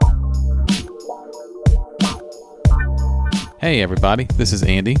Hey everybody, this is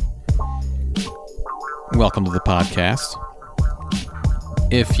Andy. Welcome to the podcast.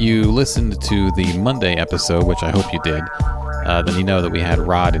 If you listened to the Monday episode, which I hope you did, then you know that we had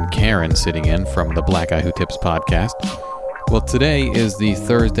Rod and Karen sitting in from the Black Guy Who Tips podcast. Well, today is the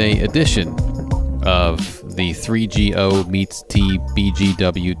Thursday edition of the 3GO meets T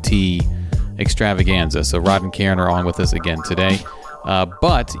BGWT extravaganza. So Rod and Karen are on with us again today.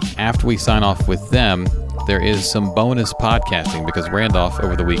 But after we sign off with them, there is some bonus podcasting because Randolph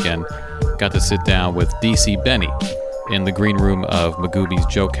over the weekend got to sit down with DC Benny in the green room of Magooby's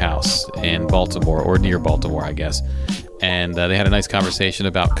Joke House in Baltimore, or near Baltimore, I guess. And they had a nice conversation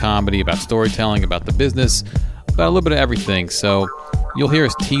about comedy, about storytelling, about the business, about a little bit of everything. So you'll hear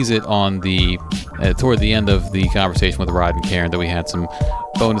us tease it on the toward the end of the conversation with Rod and Karen that we had some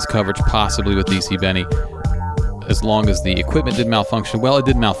bonus coverage possibly with DC Benny, as long as the equipment did malfunction. Well, it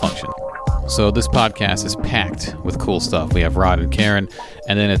did malfunction. So this podcast is packed with cool stuff. We have Rod and Karen,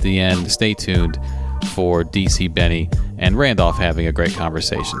 and then at the end, stay tuned for DC Benny and Randolph having a great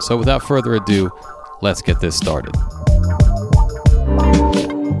conversation. So without further ado, let's get this started.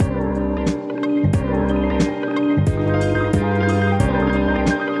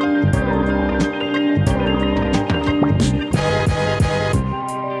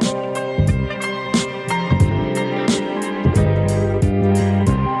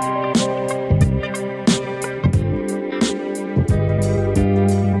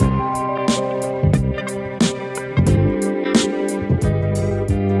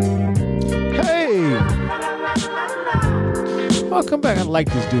 Welcome back. I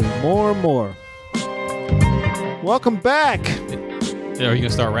like this dude more and more. Welcome back. Are you gonna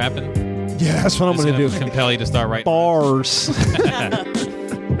start rapping? Yeah, that's what I'm gonna do. Compel you to start writing bars.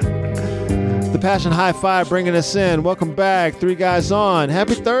 The Passion High Five bringing us in. Welcome back. Three Guys On.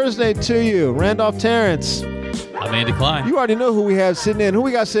 Happy Thursday to you, Randolph Terrence. I'm Andy Klein. You already know who we have sitting in. Who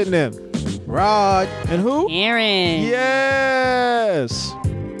we got sitting in? Rod. And who? Aaron. Yes.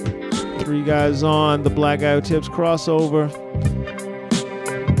 Three Guys On. The Black Guy Who Tips crossover.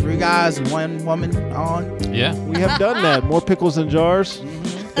 Three guys, one woman on. Yeah. We have done that. More pickles than jars.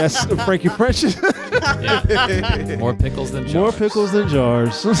 That's Frankie French. Yeah. More pickles than jars. More pickles than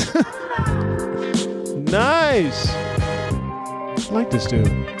jars. Nice. I like this dude.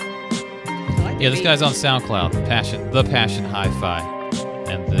 Yeah, this guy's on SoundCloud. The Passion Hi-Fi,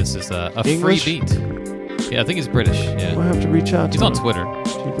 and this is a English? free beat. Yeah, I think he's British. Yeah. We'll have to reach out to He's him. on Twitter.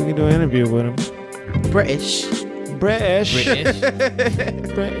 See if we can do an interview with him. British. British. British.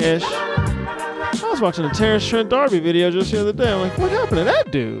 British. I was watching a Terrence Trent D'Arby video just the other day. I'm like, what happened to that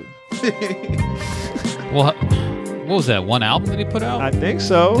dude? Well, what was that? One album that he put out? I think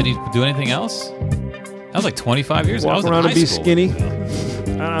so. Did he do anything else? That was like 25 years ago. I Walk was in around and high be school. skinny.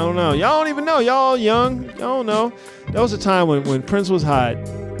 I don't know. Y'all don't even know. Y'all young. Y'all don't know. That was a time when Prince was hot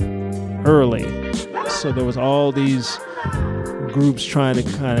early. So there was all these groups trying to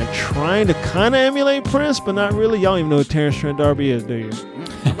kind of emulate Prince, but not really. Y'all don't even know who Terrence Trent D'Arby is, do you?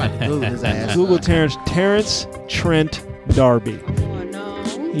 I'm about to Google his ass. Google Terrence Trent D'Arby. Oh, no.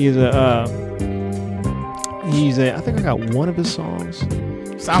 He's a. I think I got one of his songs.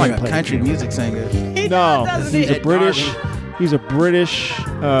 Sound like Can't a play country the music singer. No, doesn't he's he? a British. He's a British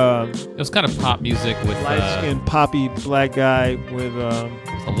It was kind of pop music with light-skinned poppy black guy with a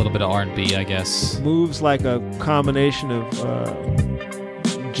little bit of R&B, I guess. moves like a combination of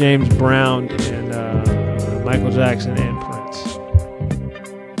James Brown and Michael Jackson and Prince.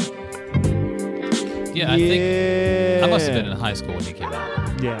 Yeah, I think I must have been in high school when he came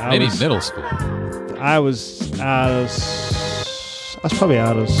out. Yeah, Maybe middle school. I was probably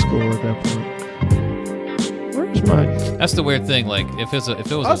out of school at that point. Where's my? That's the weird thing. Like, if it was Oh,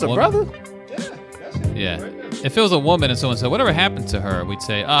 a it's a woman, brother? yeah. If it was a woman and someone said, "Whatever happened to her?" We'd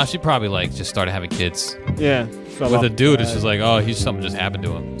say, she probably like just started having kids." Yeah. fell With off a dude, the it's just like, something just happened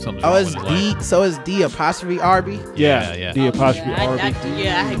to him. Something's Oh, wrong it's with his life. D. So it's D apostrophe Arby. Yeah. The apostrophe I Arby.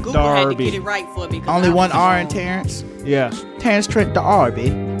 had Google Darby. had to get it right for me. 'cause Only I one was R in wrong. Terrence. Yeah. Terrence Trent D'Arby.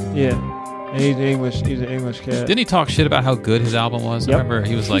 Yeah. And he's English. He's an English cat. Didn't he talk shit about how good his album was? Yep. I remember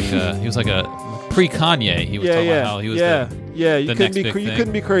he was like a pre-Kanye. He was talking about how he was yeah. You the couldn't next big you thing.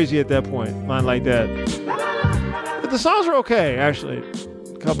 couldn't be crazy at that point. Line like that. But the songs were okay, actually.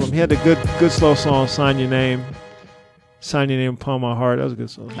 A couple of them. He had the good slow song, "Sign Your Name." "Sign Your Name Upon My Heart." That was a good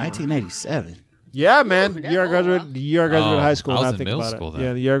song. 1987. Yeah, man. The that year I old, graduated. The year I graduated high school. I was now in think middle about school it. then.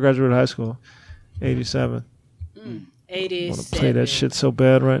 Yeah, the year I graduated high school. 87. I want to play that shit so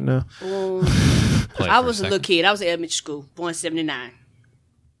bad right now. Play it I for was a little second. kid. I was at elementary school, born 79.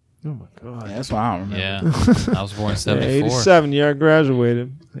 Oh my god. Yeah, that's what I don't remember. Yeah, I was born in Yeah, 74. 87, year I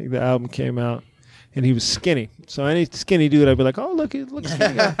graduated. I think the album came out. and he was skinny. So any skinny dude, I'd be like, oh, look skinny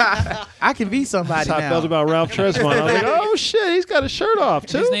guy. I can be somebody That's how I felt now. about Ralph Tresvant. I was like, oh shit, he's got his shirt off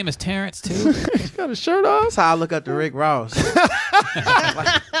too. His name is Terrence too. He's got his shirt off. That's how I look up to Rick Ross.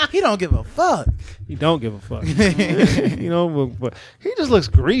 Like, he don't give a fuck. He don't give a fuck. You know, but he just looks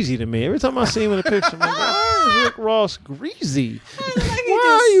greasy to me. Every time I see him in a picture, I'm like, why is Rick Ross greasy?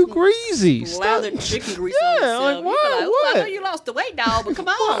 Why are you greasy? Lather chicken grease Yeah, on himself. like, You why? be like, "Ooh, What? I know you lost the weight, dog, but come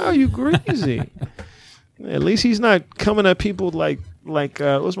Why are on. you greasy? At least he's not coming at people like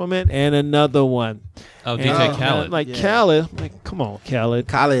what's my man? And another one. Oh, And, DJ Khaled. Like Yeah. Khaled. Like, come on, Khaled.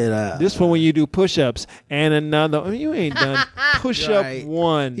 Khaled, This one when you do push-ups and another. I mean, you ain't done push-up Right.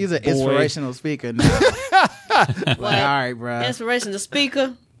 one. he's an boy. inspirational speaker now. Like, all right, bro. Inspiration, the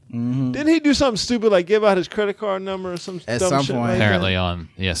speaker. Didn't he do something stupid like give out his credit card number or some At dumb some shit point. like that? Apparently on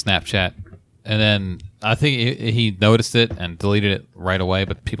Snapchat, and then I think he noticed it and deleted it right away.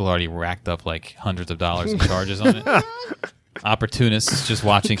 But people already racked up like hundreds of dollars in charges on it. Opportunists just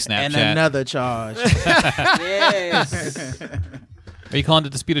watching And Snapchat. another charge. Yes. Are you calling to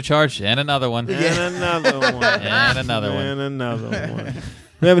dispute a charge? And another one. And another one. And another one. And another one.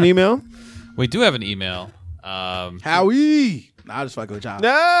 We have an email? We do have an email. Howie. Nah, I'll just fuck with y'all.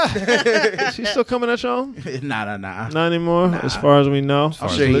 Nah. Is she still coming at y'all? Nah. Not anymore, as far as we know.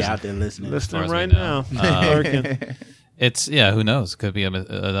 I'm sure he's out there listening. Listening as we right know. now. Lurking. It's who knows? Could be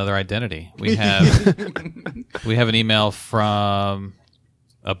another identity. We have an email from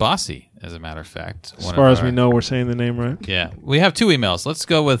Abasi, as a matter of fact. As far as we know, we're saying the name right. Yeah, we have two emails. Let's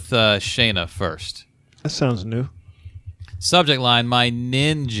go with Shayna first. That sounds new. Subject line: My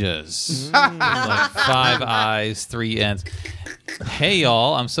ninjas, like 5 eyes, 3 ends. Hey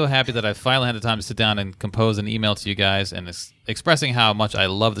y'all, I'm so happy that I finally had the time to sit down and compose an email to you guys and expressing how much I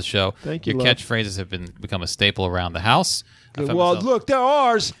love the show. Thank you, Your love. catchphrases have become a staple around the house. I found Well, myself- look, they're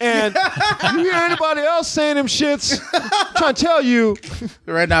ours, and you hear anybody else saying them shits, I'm trying to tell you,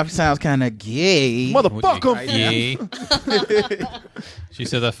 Right now, he sounds kind of gay. motherfucker. Yeah. She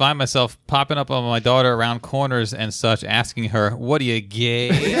says, I find myself popping up on my daughter around corners and such, asking her, what are you, gay?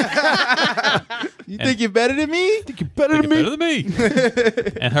 You think you're better than me? Think you're better Think than you're me? better than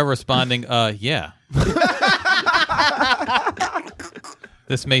me. And her responding, yeah.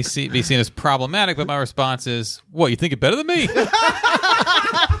 This may be seen as problematic, but my response is, what, you think you're better than me?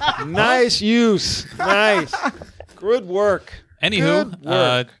 Nice use. Nice. Good work. Anywho, Good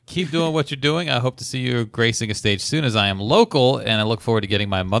work. keep doing what you're doing. I hope to see you gracing a stage soon, as I am local, and I look forward to getting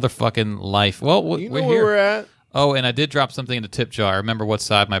my motherfucking life. Well, You know we're where here. we're at. Oh, and I did drop something in the tip jar. Remember what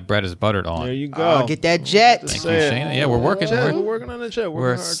side my bread is buttered on. There you go. Oh, get that jet. Thank you, Say it. Shayna. Yeah, we're working. We're We're, working on the jet.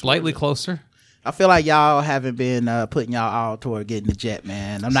 we're hard slightly towards closer. I feel like y'all haven't been putting y'all all toward getting the jet,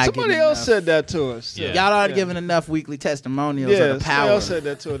 man. I'm it. not Somebody getting else enough. said that to us. Yeah. Y'all aren't Yeah. giving enough weekly testimonials Yeah, of the somebody power else said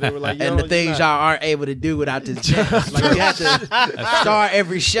that to us. They were like, and the things y'all aren't able to do without this jet. Like you have to start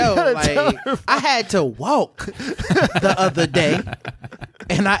every show. Like I had to walk the other day,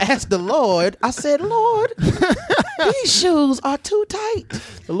 and I asked the Lord. I said, Lord, these shoes are too tight.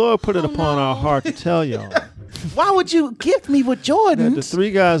 The Lord put it upon our heart to tell y'all. Why would you gift me with The Jordans?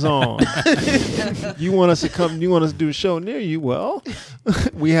 3 guys on. You want us to come? You want us to do a show near you? Well,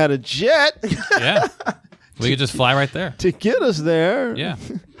 we had a jet Yeah. We could just fly right there. to get us there. Yeah.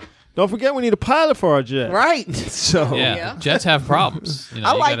 Don't forget, we need a pilot for our jet. Right. So, Yeah. Yeah. Jets have problems. You know,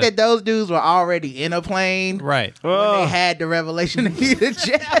 I you like gotta- that those dudes were already in a plane Right. when Oh. they had the revelation they needed a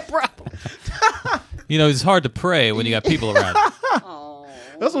jet. You know, it's hard to pray when you got people around. Oh.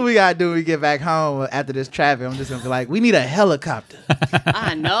 That's what we gotta do when we get back home after this traffic. I'm just gonna be like, we need a helicopter.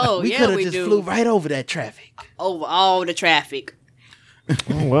 I know. We Yeah, could have we just do. flew right over that traffic. Over all the traffic.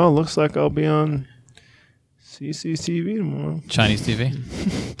 Oh, well, looks like I'll be on CCTV tomorrow. Chinese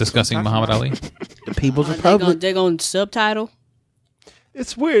TV discussing Muhammad Ali. The People's They're Republic. going to subtitle.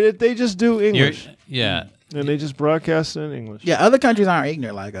 It's weird. They just do English. Yeah. And they just broadcast it in English. Yeah, other countries aren't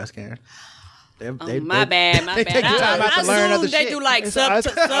ignorant like us, Karen. My bad. they take the time out I to learn other assume they shit. do like I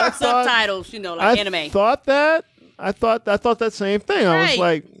thought- subtitles, you know, like anime. thought that. I thought that same thing. I was Right.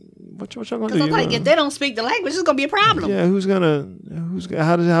 like, what y'all gonna do? Because I'm You like, gonna- if they don't speak the language, it's going to be a problem. yeah,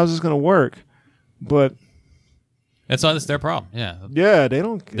 how's this gonna work? But It's their problem. Yeah. yeah, they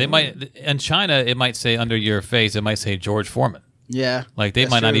don't. They might, in China, it might say under your face, it might say George Foreman. Yeah. Like they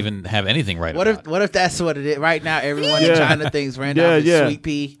That's might not true. even have anything right What about if that's what it is? Right now, everyone in Yeah. China thinks Yeah, Randolph is yeah. sweet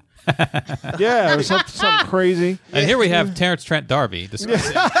pea. Yeah, or something crazy. And here we have Terrence Trent D'Arby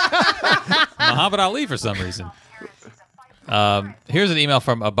discussing Muhammad Ali for some reason. Here's an email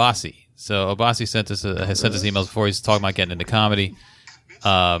from Abasi. So Abasi has sent us emails before. He's talking about getting into comedy.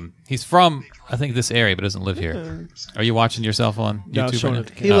 He's from, I think, this area, but doesn't live here. Are you watching yourself on YouTube right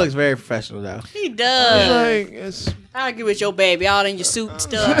now? He looks very professional, though. He does. Like, I agree with your baby, all in your suit and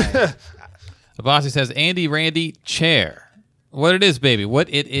stuff. Abasi says, Andy, Randy, chair. What it is, baby. What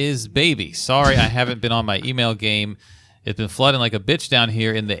it is, baby. Sorry, I haven't been on my email game. It's been flooding like a bitch down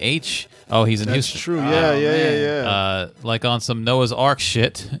here in the H. Oh, he's in that's Houston. true. Yeah. Like on some Noah's Ark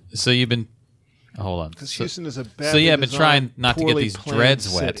shit. So you've been... Hold on. Because Houston is a bad. So yeah, I've been trying not to get these planned dreads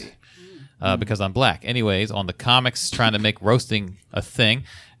city. wet because I'm black. Anyways, on the comics, trying to make roasting a thing.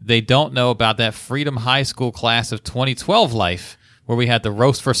 They don't know about that Freedom High School class of 2012 life where we had the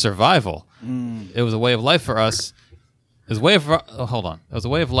roast for survival. It was a way of life for us. It was a way of hold on. It was a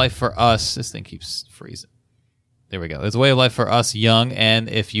way of life for us. This thing keeps freezing. There we go. It was a way of life for us young, and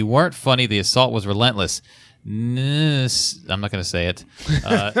if you weren't funny, the assault was relentless. I'm not going to say it.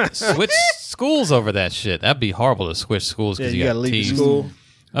 Switch schools over that shit. That'd be horrible to switch schools because you got leave teased. school.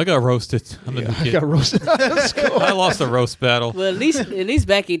 I got roasted. I got roasted out of school. I lost a roast battle. Well, at least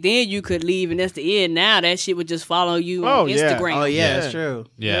back then you could leave and that's the end. Now that shit would just follow you on Instagram. Oh yeah, that's true.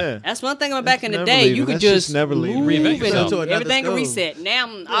 Yeah. That's one thing about back in the Never day. leaving. You could That's just just never leaving. move Reinvent and yourself. To another everything school. can reset.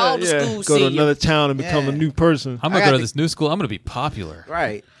 Now all the schools Go see to you. another town and become a new person. I'm going I to go got to this new school. I'm going to be popular.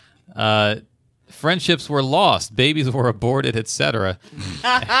 Right. Friendships were lost, babies were aborted, etc.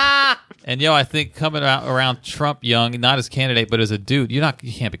 And I think coming around Trump young, not as candidate, but as a dude, you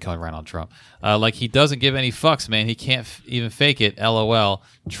can't be coming around on Trump. Like he doesn't give any fucks, man. He can't even fake it. LOL.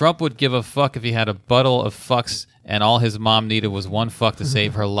 Trump would give a fuck if he had a bottle of fucks and all his mom needed was one fuck to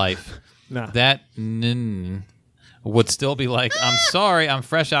save her life. Nah. That would still be like, I'm sorry, I'm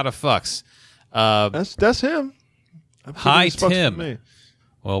fresh out of fucks. That's him. Hi, These fucks Tim. for me.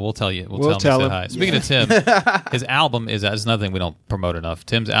 Well, we'll tell you. We'll tell tell him. him. Hi. Speaking of Tim, his album is another thing we don't promote enough.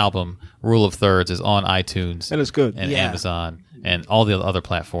 Tim's album, Rule of Thirds, is on iTunes And it's good. and Yeah. Amazon and all the other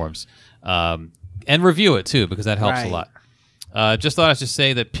platforms. And review it too because that helps a Right. lot. Just thought I should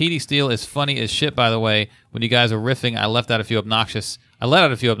say that Petey Steele is funny as shit. By the way, when you guys are riffing, I let out a few obnoxious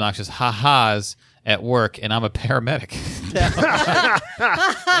ha-has at work, and I'm a paramedic. Damn.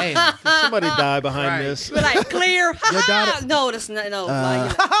 Somebody died behind Right. this. We're like clear. Your daughter- No, that's not. No.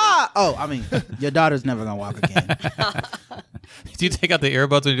 like, Oh, I mean, your daughter's never gonna walk again. Do you take out the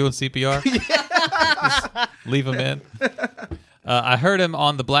earbuds when you're doing CPR? Just leave them in. I heard him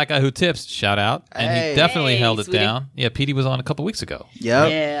on the Black Guy Who Tips, shout out, and he Hey. definitely Hey, held it sweetie. down. Yeah, Petey was on a couple weeks ago. Yep.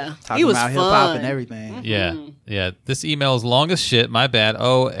 yeah, Talking he was about fun. hip hop and everything. Yeah. This email is long as shit. My bad.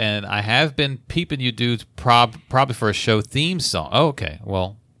 Oh, and I have been peeping you dudes probably for a show theme song. Oh, okay.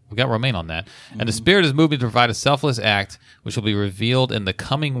 Well, we got Romaine on that. And the spirit is moving to provide a selfless act, which will be revealed in the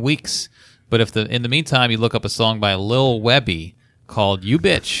coming weeks. But if in the meantime you look up a song by Lil Webby called "You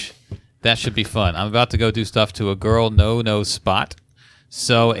Bitch," that should be fun. I'm about to go do stuff to a girl no spot.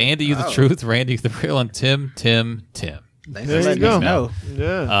 So Andy, you the truth, Randy, the real, and Tim. Thanks There for you letting go. us know.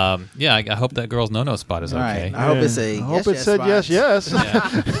 Yeah. Yeah, I hope that girl's no spot is All okay. right. I hope it's a. I hope yes, it said yes, yes.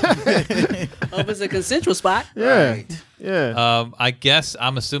 Yeah. Hope it's a consensual spot. Yeah. Right. Yeah. I guess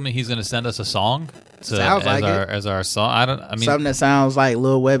I'm assuming he's going to send us a song Sounds like it. as our song. I mean, Something that sounds like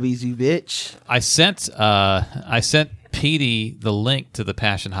Lil Webby's "You Bitch." I sent Petey the link to the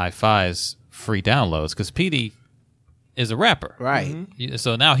Passion Hi-Fi's free downloads because Petey is a rapper. Right.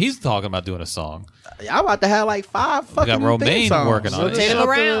 So now he's talking about doing a song. Y'all about to have like 5 fucking got theme Romaine songs. working on it. Rotate him Something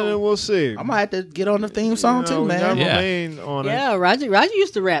around. and we'll see. I'm gonna have to get on the theme song too, We got man. Yeah. Romaine on it. Yeah, Roger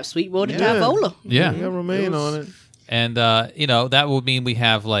used to rap Sweetwater Yeah. Typhola. Yeah. We got Romaine on it. And, that will mean we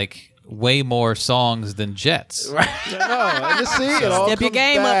have like way more songs than Jets. No, and see, it all Step your comes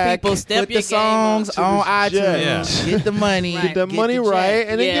game back. up, people. Step Put your the game up. songs on iTunes. Yeah. Get the money. Right. Get the money the right, check.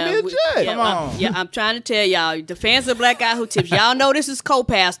 and then give me a jet. Come on. I'm trying to tell y'all, the fans of Black Guy Who Tips, y'all know this is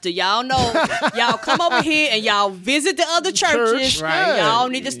co-pastor. Y'all know, y'all come over here and y'all visit the other churches. Church, right. Y'all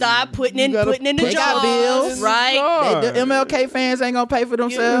need to start putting in gotta the put They got bills. jars, right? Jar. The MLK fans ain't gonna pay for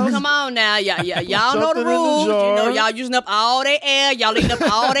themselves. Come on now, y'all know Something the in the rules. jar. Y'all using up all their air. Y'all eating up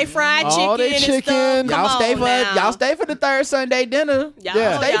all their fried All chicken they and chicken. stuff. Come Y'all stay on for now. y'all stay for the third Sunday dinner. Y'all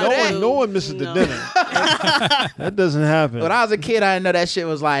Yeah, know y'all for that. no one misses the dinner. That doesn't happen. When I was a kid, I didn't know that shit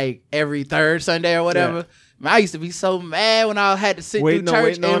was like every third Sunday or whatever. Yeah. Man, I used to be so mad when I had to sit Waiting through on- church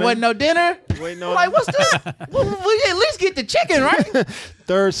waiting and on wasn't it. no dinner. Waiting I'm on like, it. what's this? we at least get the chicken, right?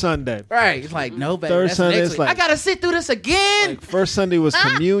 Third Sunday. Right. It's like, no, baby. Third That's Sunday next is week. like- I gotta sit through this again. First Sunday was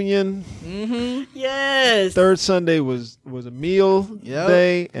communion. Yes. Third Sunday was a meal Yep.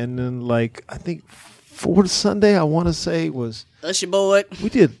 day, and then I think fourth Sunday I want to say was Usher board. We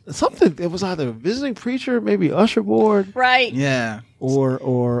did something. It was either a visiting preacher, maybe usher board, Right. Yeah. or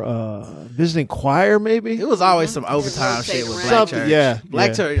visiting choir, maybe. It was always some overtime Rotate shit with around. Black Something, Church. yeah, Black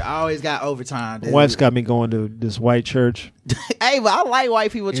yeah. Church always got overtime. Dude. Wife's got me going to this white church. Hey, but I like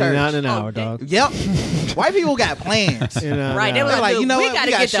white people In church. and out an hour, Okay. dog. Yep. White people got plans. In and out Right. an They were hour. like, like, you know we what? got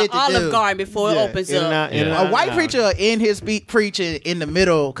We to got get shit the to Olive do. Garden before Yeah, it opens in and up. out, in and Yeah. out A white an hour. preacher in his speak preaching in the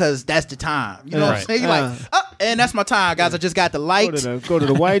middle because that's the time. You know what I'm Right. saying? You're like, oh, and that's my time, guys. I just got the light. Go to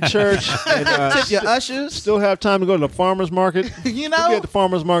the white church. And, Tip your ushers. still have time to go to the farmer's market. You We know, get the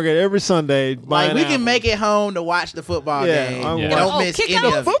farmer's market every Sunday. buy like an we can apple. make it home to watch the football Yeah, game. I'm Don't watching- miss kick any out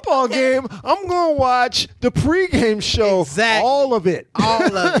of it. football game. I'm gonna watch the pregame show. Exactly. All of it. All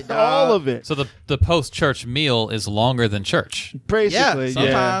of it, dog. All of it. So the post church meal is longer than church. Basically, Yeah,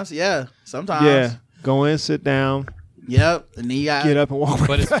 sometimes. Yeah, sometimes. Yeah. Go in, sit down, Yep. And then you got. get up, and walk.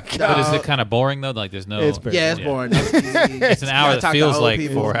 But is it kind of boring though? Like there's no. It's very Yeah, it's boring. boring. It's an hour that feels like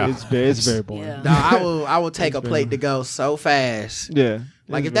 4 hours. It's very boring. Yeah. No, I will take a plate to go so fast. Yeah.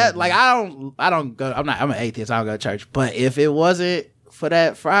 Like It's if that, very like I don't go. I'm an atheist. I don't go to church. But if it wasn't for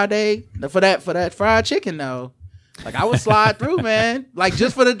that Friday, for that fried chicken though, like I would slide through, man. Like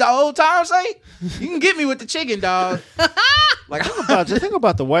just for the old time's sake, you can get me with the chicken, dog. Like the thing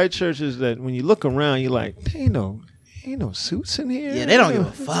about the white churches that when you look around, you're like, ain't no suits in here. yeah, they don't give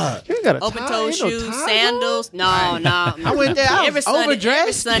a fuck. You ain't got a Open tie, toe ain't no shoes, ties sandals. No. I went there. I Every was Sunday, overdressed.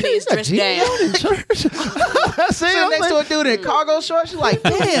 every Sunday is on. dressed You down. got jeans on in church. See, Sitting I'm next to like, a dude in cargo shorts. You're like,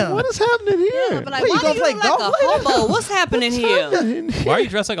 damn. what is happening here? But like, What, you why gonna do play you look like golf a later? hobo? What's happening here? Why are you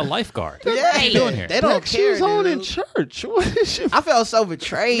dressed like a lifeguard? Yeah, What are you doing here? they don't Black care. shoes on dude. in church. What is your... I felt so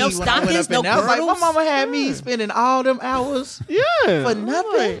betrayed No when I went stockings, up in there. I was no like, my girdles? mama had me spending all them hours Yeah. for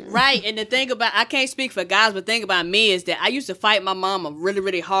nothing. Right, and the thing about, I can't speak for guys, but the thing about me is that I used to fight my mama really,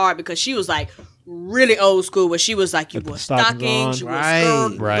 really hard because she was like really old school, where she was like, you wore stockings, you wore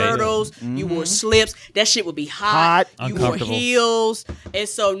Right. girdles, you wore slips. That shit would be hot. You wore Uncomfortable. heels, and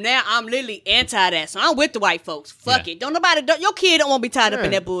so now I'm literally anti that. So I'm with the white folks. Fuck Yeah. it. Your kid don't want to be tied up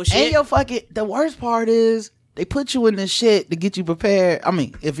in that bullshit. And your fucking, the worst part is they put you in this shit to get you prepared. I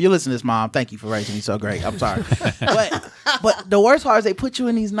mean, if you're listening to this, Mom, thank you for raising me so great. I'm sorry. but the worst part is they put you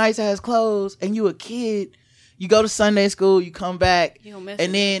in these nice ass clothes and you a kid. You go to Sunday school, you come back, You don't mess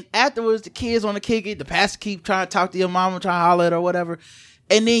and with then afterwards the kids want to kick it. The pastor keep trying to talk to your mama, trying to holler at her or whatever.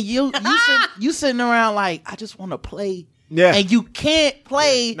 And then you sitting around like, I just want to play. Yeah. And you can't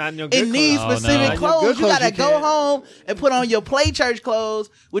play Not in your good in these clothes. Oh, specific no. Not in your clothes. good You clothes, gotta you go can't. home and put on your play church clothes,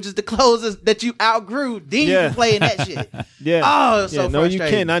 which is the clothes that you outgrew. Then you Yeah. can play in that shit. Yeah. Oh, it's so no, you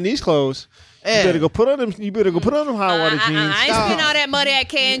frustrating. can't. Not in these clothes. Yeah. You better go put on them. You better go put on them high water jeans. I ain't spending all that money at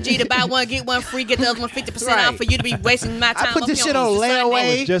K&G to buy one, get one free, get the other one 50% Right. off for you to be wasting my time. I put up this here shit on Easter Sunday.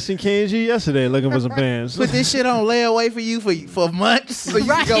 layaway. Just in KG yesterday looking for some pants. Put this shit on layaway for you for months so you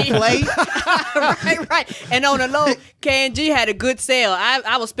can go Right. play. right. And on the low, K&G had a good sale.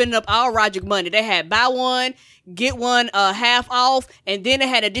 I was spending up all Roger money. They had buy one, get one half off, and then they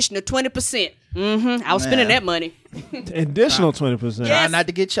had additional 20%. I was spending Man. that money. Additional 20%. Try not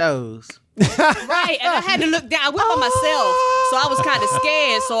to get chose. Right, and I had to look down. I went by myself, so I was kind of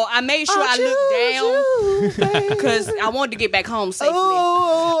scared. So I made sure I looked down because I wanted to get back home safely.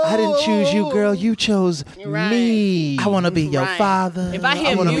 I didn't choose you, girl. You chose Right. me. I want to be your Right. father. If I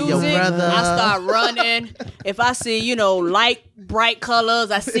hear want to be music, your brother. I start running. If I see, light, bright colors,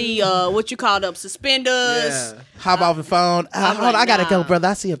 I see what you call them suspenders. Yeah. Hop off the phone. I'm Hold on, like, I gotta go, nah. brother.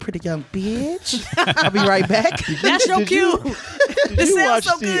 I see a pretty young bitch. I'll be right back. That's your Did you- cue. Did It you sounds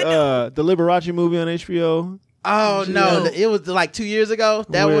watch so good. the Liberace movie on HBO? Oh no, Yeah. it was like 2 years ago.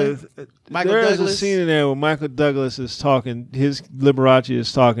 That With- one, Michael There's a Douglas. scene in there where Michael Douglas is talking. His Liberace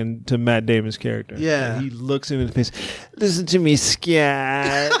is talking to Matt Damon's character. Yeah. and he looks him in the face. Listen to me,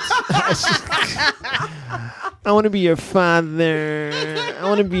 Scat. I want to be your father. I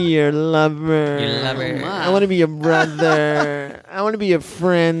want to be your lover. I want to be your brother. I want to be your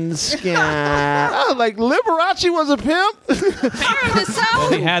friend, Scat. I was like, Liberace was a pimp. Apparently so.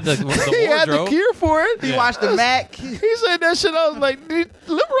 Well, he had the He had the wardrobe. gear for it. He watched the Mac. He said that shit. I was like, dude,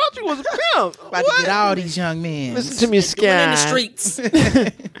 Liberace was a pimp. About to get all these young men. Listen to me, Doing in the Scat. streets.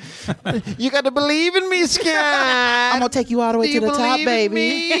 You got to believe in me, Scat. I'm gonna take you all the way Do to you the top, believe in baby.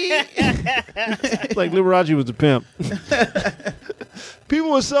 me? Like Liberace was a pimp. People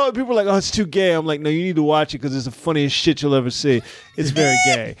were like, oh, it's too gay. I'm like, no, you need to watch it because it's the funniest shit you'll ever see. It's very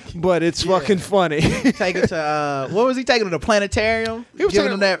gay, but it's fucking funny. Take it to what was he taking to the planetarium? He was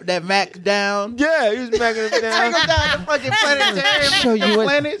giving taking- him that Mac down. Yeah, he was backing it down. Take him down the fucking planetarium. Show you what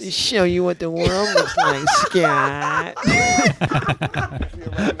planets. show you what the world looks like, Scott.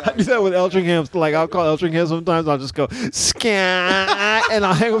 I do that with Eltringham. Like I'll call Eltringham sometimes. I'll just go Scott, and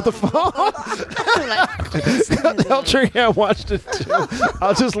I'll hang up the phone. Eltringham watched it too.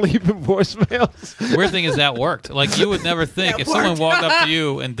 I'll just leave him voicemails. Weird thing is that worked. Like you would never think if someone walked up to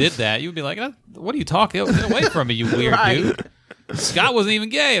you and did that, you'd be like, "What are you talking? Get away from me, you weird dude." Scott wasn't even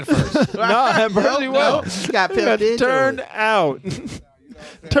gay at first. No, at first he was. He got pimped into Turned it. out.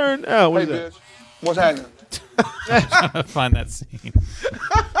 Turned out. What is that? What's happening? Find that scene.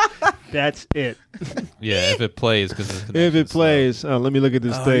 That's it. Yeah, if it plays, because If it plays, let me look at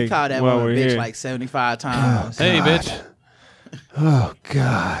this Oh, thing he called that while woman we're bitch here. like 75 times. Hey, bitch. Oh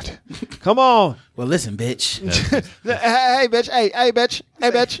God! Come on! Well, listen, bitch. Hey, bitch! Hey, bitch!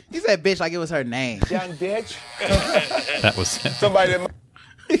 Hey, bitch! He said bitch like it was her name. Young bitch. That was it. Somebody that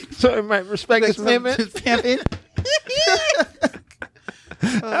So you might respect his pimping. Pimping.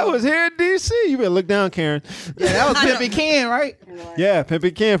 I was here in D.C. You better look down, Karen. Yeah, that was Pimpin' Ken, right? Yeah,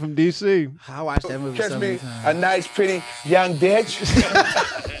 Pimpin' Ken from D.C. I watched that movie catch so me many times. a nice, pretty young bitch.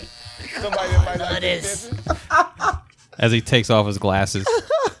 Somebody that might like this pimping. As he takes off his glasses.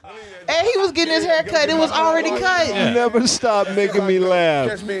 And he was getting his hair cut. It was already cut. You never stop making me laugh.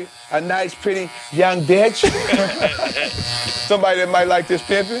 Catch me a nice, pretty young bitch. Somebody that might like this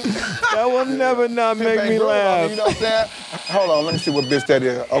pimping. That will never not make Pimp me ain't grown on me, laugh. You know what I'm saying? Hold on, let me see what bitch that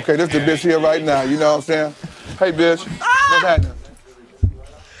is. Okay, this is the bitch here right now. You know what I'm saying? Hey, bitch. What's happening?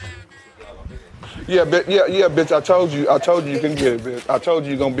 Yeah, bitch. I told you you can get it, bitch. I told you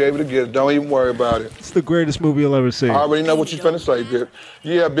you're gonna be able to get it. Don't even worry about it. It's the greatest movie you'll ever see. I already know what you're finna say, bitch.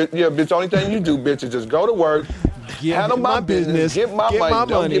 Yeah, bitch. Only thing you do, bitch, is just go to work, handle my business, get my money.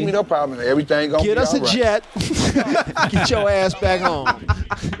 Don't give me no problem. Everything gonna Get be us a all right. jet. Get your ass back home.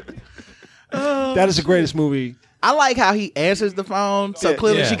 That is the greatest movie. I like how he answers the phone, so Yeah.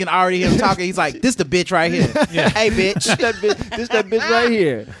 clearly Yeah. she can already hear him talking. He's like, "This the bitch right here. Hey, bitch." This that bitch right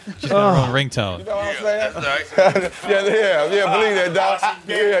here. She's got her own ringtone. You know what I'm saying? yeah, believe that, dog.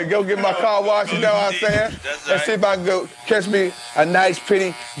 Yeah, go get my car washed, you know what I'm saying? Let's see if I can go catch me a nice,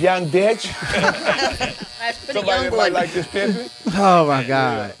 pretty young bitch. That's pretty Somebody young that might blood. like this pimping. Oh my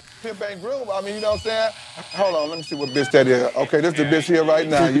God. Pimp ain't groom. I mean, you know what I'm saying? Hold on, let me see what bitch that is. Okay, this is the bitch here right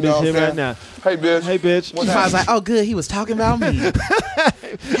now. This You the know bitch what I'm here saying? right now. Hey, bitch. Hey, bitch. What's I was like, "Oh, good. He was talking about me."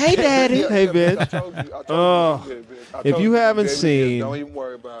 Hey, daddy. Hey, bitch. I told you. Oh, you did, bitch. I if told you did, haven't bitch. seen- Don't even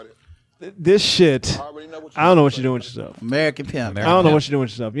worry about it. This shit. I already know what I don't know what you're doing with yourself. American Pimp. I don't know what you're doing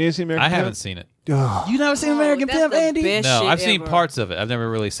with yourself. You ain't seen American I Pimp? haven't seen it. Oh, You never seen American that's Pimp, the Andy? best No, shit I've seen ever. parts of it. I've never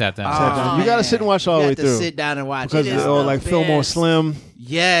really sat down. Sat down. You gotta sit and watch all the You way have to through. sit down and watch because it. It is like the Fillmore best. Slim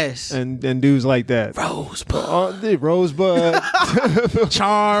Yes. and dudes like that. Rosebud. The Rosebud.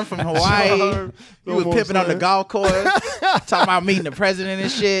 Charm from Hawaii. Charm. You was Fillmore pimping on the Slim. golf course, talking about meeting the president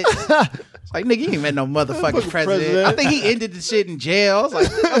and shit. It's like, nigga, you ain't met no motherfucking president. I think he ended the shit in jail. I was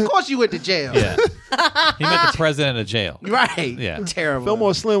like, of course you went to jail. Yeah. He met the president of jail. Right. Yeah. Terrible.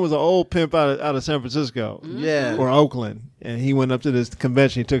 Fillmore Slim was an old pimp out of San Francisco. Yeah. Or Oakland. And he went up to this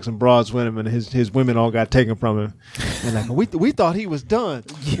convention. He took some broads with him, and his women all got taken from him. And like, we thought he was done.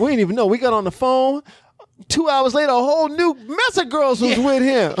 We didn't even know. We got on the phone. 2 hours later, a whole new mess of girls was with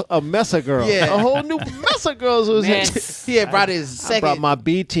him. A mess of girls. Yeah. A whole new mess of girls was Mess. He had brought his I second. brought my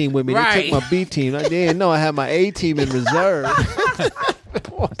B team with me. They Right. took my B team. I didn't know I had my A team in reserve.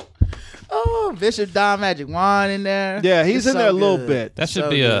 Oh, Bishop Don Magic Juan in there. Yeah, he's It's in so there a little good. bit. That should So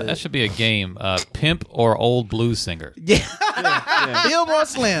be good. a game. Pimp or old blues singer. Yeah. Fillmore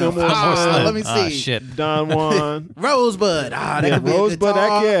Slim. Fillmore Ah, Slim. Let me see. Ah, shit. Don Juan. Rosebud. Ah, that Yeah, could be a Rosebud.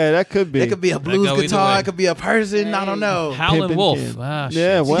 guitar. That could be. That could be a blues go either guitar. way. It could be a person. I don't know. Howlin' Pimpin' Wolf. Ken. Ah, shit.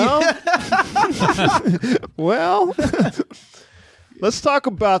 Yeah, well, let's talk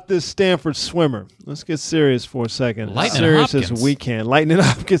about this Stanford swimmer. Let's get serious for a second. Lightning serious as Hopkins. we can. Lightning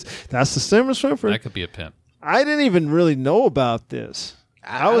Hopkins. That's the Stanford swimmer. That could be a pimp. I didn't even really know about this.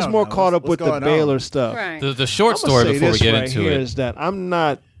 I was don't more know. caught up What's with the going on? Baylor stuff. Right. The short I'm gonna story say before we this get right into here it. is that I'm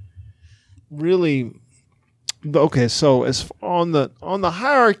not really okay. So as on the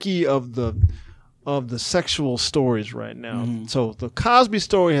hierarchy of the sexual stories right now, so the Cosby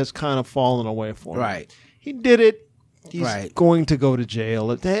story has kind of fallen away for him. Right. He did it. He's Right. going to go to jail.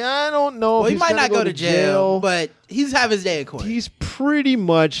 I don't know. Well, if he he's might gonna not go to jail, but he's have his day in court. he's pretty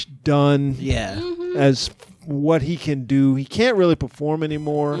much done yeah. as what he can do. He can't really perform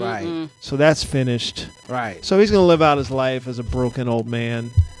anymore. Right. So that's finished. Right. So he's going to live out his life as a broken old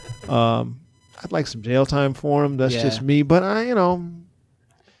man. I'd like some jail time for him. That's just me. But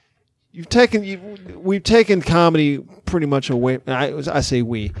we've taken comedy pretty much away. I say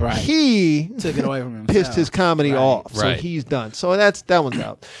we. Right. He Took it away from him. pissed his comedy off, so Right. he's done. So that one's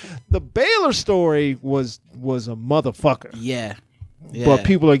out. The Baylor story was a motherfucker. Yeah. But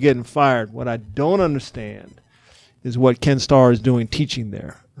people are getting fired. What I don't understand is what Ken Starr is doing teaching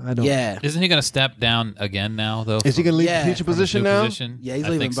there. I don't. Yeah. Isn't he going to step down again now, though? Is he going to leave Yeah, the teacher from from his position new now? position? Yeah, he's I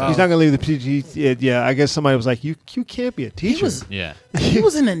leaving think so. both. He's not going to leave the PG. Yeah, I guess somebody was like, "You can't be a teacher." Yeah. He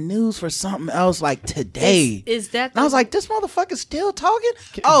was in the news for something else like today. Is that? And I was like, this motherfucker's still talking?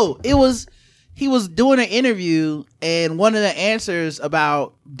 Oh, he was doing an interview, and one of the answers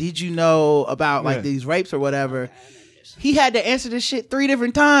about, did you know about like Yeah. these rapes or whatever, he had to answer this shit 3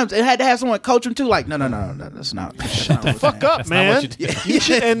 different times and had to have someone coach him too. Like, no, that's not. Shut the fuck up, That's not man. what you do. You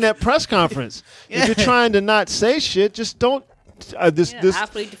should end that press conference. If you're trying to not say shit, just don't. This I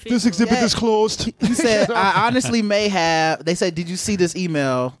plead the fifth. this exhibit Yeah. is closed. He said, I honestly may have. They said, did you see this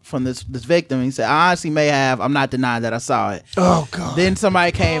email from this victim? He said, I honestly may have. I'm not denying that I saw it. Oh God. Then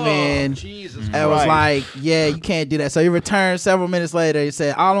somebody came in and was like, yeah, you can't do that. So he returned several minutes later. He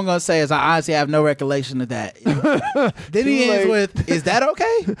said, all I'm going to say is I honestly have no recollection of that. Then he ends with, is that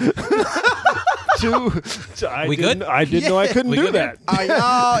okay? We good? I didn't know I couldn't We do good? that. Are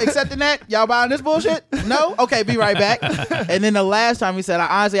y'all accepting that? Y'all buying this bullshit? No? Okay, be right back. And then the last time he said, I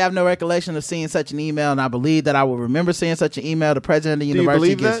honestly have no recollection of seeing such an email, and I believe that I will remember seeing such an email. The president of the you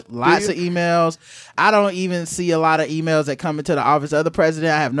university believe gets that? Do lots you? of emails. I don't even see a lot of emails that come into the office of the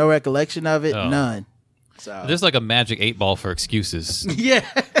president. I have no recollection of it. Oh. None. So There's like a magic 8-ball for excuses. yeah.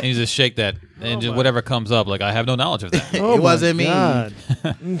 And you just shake that, and just whatever comes up, like, I have no knowledge of that. Oh It my wasn't me. God.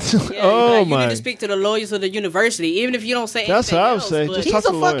 Yeah, Oh you my. need to speak to the lawyers of the university, even if you don't say That's anything what I would else, say. but- Just He's talk a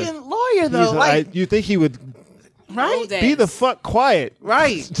to the lawyer. fucking lawyer though. He's you think he would right? Know be the that. fuck quiet,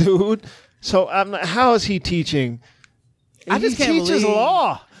 Right. dude? So how is he teaching? I just he can't teaches believe-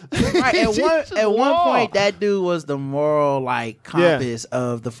 law. Right. He At teaches one law. point, that dude was the moral like compass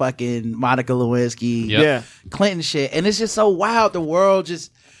of the fucking Monica Lewinsky, Yep. Yeah. Clinton shit, and it's just so wild. The world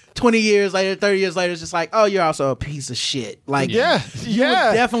just 20 years later, 30 years later, it's just like, oh, you're also a piece of shit. Like, Yeah, you would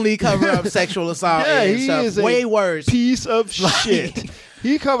yeah. definitely cover up sexual assault Yeah, and he stuff is a way worse. piece of shit.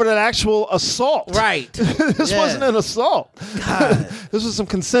 He covered an actual assault. Right. This Yeah. wasn't an assault. God. This was some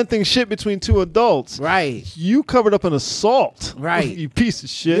consenting shit between two adults. Right. You covered up an assault. Right. You piece of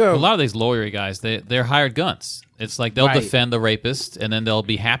shit. You're A lot of these lawyery guys, they're hired guns. It's like they'll Right. defend the rapist, and then they'll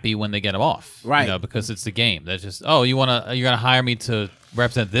be happy when they get him off. Right. You know, because it's the game. They're just, oh, you're gonna hire me to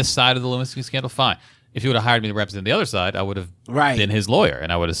represent this side of the Lewinsky scandal? Fine. If you would have hired me to represent the other side, I would have Right. been his lawyer,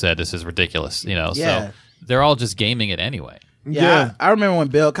 and I would have said this is ridiculous. You know, Yeah. so they're all just gaming it anyway. Yeah, I remember when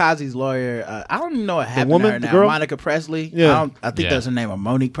Bill Cosby's lawyer. I don't even know what happened woman, to her the now. girl? Monica Presley. Yeah. I think Yeah. that's her name, or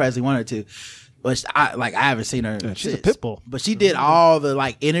Monique Presley, one or two. But I haven't seen her. Yeah, she's a since. pit bull. But she did all the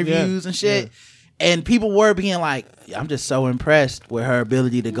like interviews Yeah, and shit. And people were being like, I'm just so impressed with her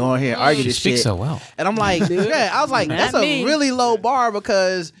ability to go in here and argue She this speaks shit. so well. And I'm like, yeah, I was like, Not that's a me. really low bar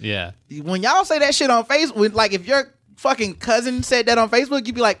because Yeah. when y'all say that shit on Facebook, like if your fucking cousin said that on Facebook,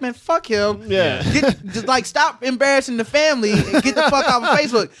 you'd be like, man, fuck him. Yeah. Just like stop embarrassing the family and get the fuck off of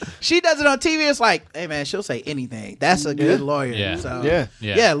Facebook. She does it on TV. It's like, hey man, she'll say anything. That's a good lawyer. Yeah. So, Yeah.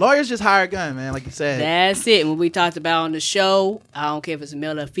 Yeah. lawyers just hire a gun, man. Like you said. That's it. When we talked about on the show, I don't care if it's a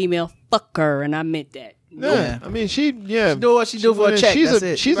male or female, fuck her, and I meant that. Yeah. I mean, she do what she do for a check. She's That's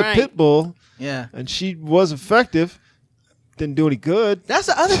it. She's Right. a pit bull, Yeah. and she was effective. Didn't do any good. That's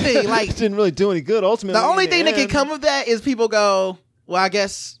the other thing. Like Didn't really do any good. Ultimately, the only in the thing that can end. come of that is people go, well, I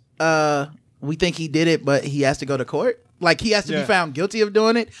guess we think he did it, but he has to go to court. Like he has to be Yeah. found guilty of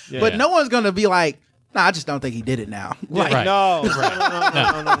doing it. Yeah. But no one's gonna be like, nah, I just don't think he did it now. Like, Right. No,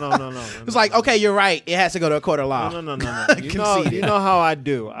 no. it's like, okay, you're right. It has to go to a court of law. No. You know, Conceded. you know how I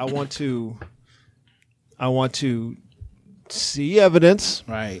do. I want to see evidence.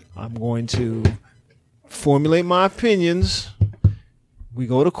 Right. I'm going to formulate my opinions. We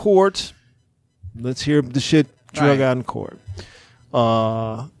go to court. Let's hear the shit drug Right. out in court.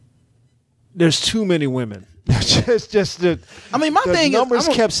 There's too many women. just the, I mean, my the thing numbers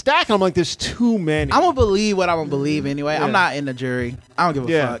is, kept stacking. I'm like, there's too many. I'm gonna believe what I'm gonna believe anyway. Yeah. I'm not in the jury. I don't give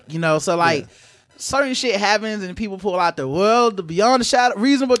a Yeah. fuck. You know, so like certain shit happens and people pull out the beyond the shadow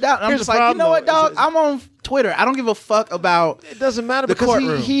reasonable doubt. And I'm Here's just the like, you problem, know what, though, dog? is- I'm on Twitter. I don't give a fuck about It doesn't matter the because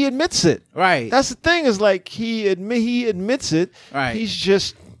courtroom. he admits it. right. That's the thing is like he admits it. Right. He's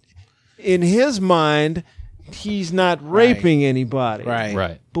just in his mind he's not raping anybody. right.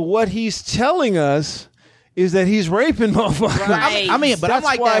 Right. But what he's telling us is that he's raping motherfuckers. Right. I mean, but That's I'm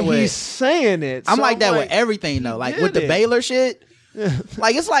like why that with he's saying it. I'm So like that with everything though. Like with the get it. Baylor shit.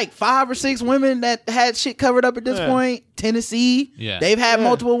 Like it's like 5 or 6 women that had shit covered up at this Yeah. point. Tennessee, Yeah. they've had Yeah.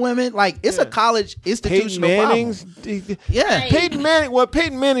 multiple women. Like it's a college Peyton institutional Manning's. problem. Yeah, Right. Peyton Manning. What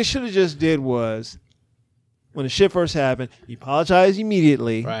Peyton Manning should have just did was, when the shit first happened, he apologized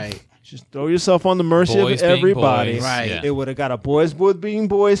immediately. right. Just throw yourself on the mercy Boys of being everybody. boys. Right. Yeah. It would have got a boys being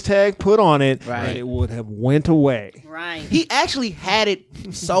boys tag put on it. Right. And it would have went away. Right. He actually had it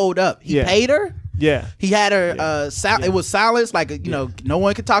sold up. He Yeah. paid her. Yeah. He had her. It was silence. Like you know, no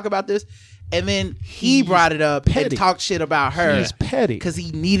one could talk about this. And then he brought it up petty. and talked shit about her. He's petty. because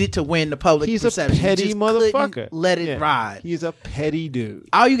he needed to win the public He's perception. a petty He just motherfucker. couldn't let it Yeah. ride. He's a petty dude.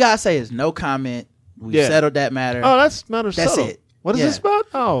 All you gotta say is no comment. We Yeah. settled that matter. Oh, that's matter That's settled. it. What is Yeah. this about?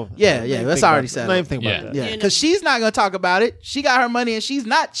 Oh, Yeah, I didn't yeah, think that's about already it. settled. I didn't think Yeah. about that. Yeah, You know- because she's not gonna talk about it. She got her money, and she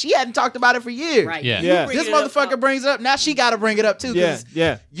hadn't talked about it for years. Right. Yeah. You Yeah. bring This it up, motherfucker brings it up. Now she got to bring it up too. Yeah, 'Cause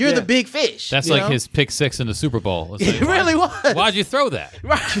yeah. You're yeah. the big fish. That's you like know? his pick 6 in the Super Bowl. It's It like, really was. Why'd you throw that?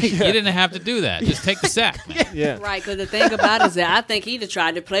 Right. You didn't have to do that. Just take the sack. Yeah. Right, because the thing about it is that I think he'd have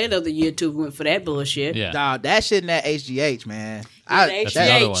tried to play another year too went for that bullshit. Yeah. Dog, that shit in that HGH, man. That's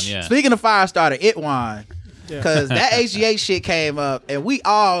another one, yeah. Speaking of Firestarter, it won. Yeah. Because that HGH shit came up, and we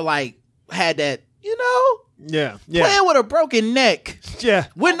all like had that, you know, Yeah. Yeah. playing with a broken neck. Yeah.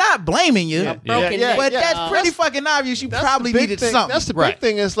 We're not blaming you. Yeah. Broken Yeah, neck. But yeah. that's pretty fucking obvious. You That's probably the big needed thing. something. That's the Right. big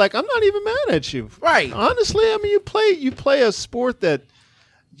thing. Is like I'm not even mad at you. Right. Honestly, I mean, you play a sport that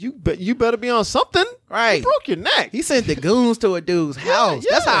you better be on something. Right. You broke your neck. He sent the goons to a dude's house.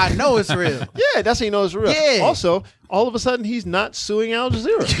 yeah. That's how I know it's real. Yeah, that's how you know it's real. Yeah. Also, all of a sudden, he's not suing Al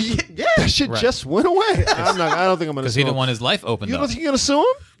Jazeera. Yeah. That shit Right. just went away. I don't think I'm going to Because sue he him. didn't want his life opened You up. don't think you're going to sue him?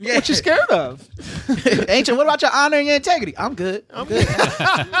 Yeah. What you scared of? Ancient, what about your honor and your integrity? I'm good. I'm good.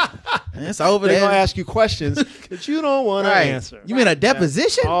 It's over They're there. going to ask you questions that you don't want to Right. answer. You mean a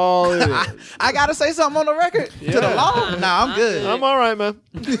deposition? All it is. I gotta say something on the record to the law. Nah, I'm good. I'm all right, man.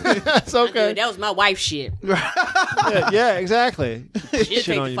 That's okay. That was my wife's shit. Yeah, exactly. She'll take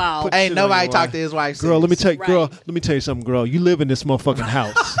the fall. Ain't nobody talk to his wife. Girl, let me tell you, Right. girl, let me tell you something, girl. You live in this motherfucking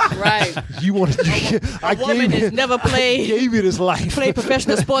house. Right. You want to? I A woman that's never played gave you this life.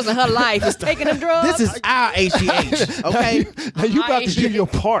 professional sports in her life is taking them drugs. This is our HGH, okay? Now you about to do your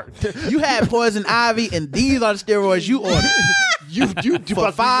part. You had poison ivy, and these are the steroids you ordered. You For about to do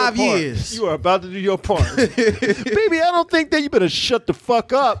your 5 part. years. You are about to do your part, baby. I don't think that you better shut the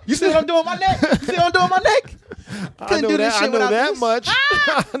fuck up. You see what I'm doing with my neck? You see what I'm doing with my neck? I Couldn't know do that. this I shit know without that this. much.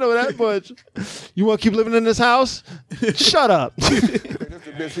 I know that much. You want to keep living in this house? Shut up. This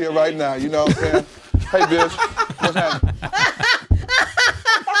bitch here right now, you know what I'm saying? Hey, bitch, what's happening?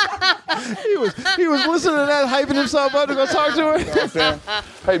 he was listening to that, hyping himself up to go talk to her. You know what I'm saying?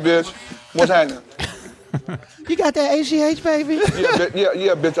 Hey, bitch, what's happening? You got that HGH, baby?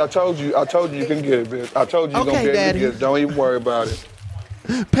 Yeah, bitch, I told you you can get it, bitch. I told you you're Okay, gonna be able Daddy. to get it. Don't even worry about it.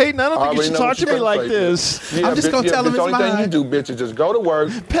 Peyton, I don't think you already should know talk what to you're me gonna like say, this. Yeah, I'm just bitch, gonna tell him the it's only thing mine. you do, bitch, is just go to work,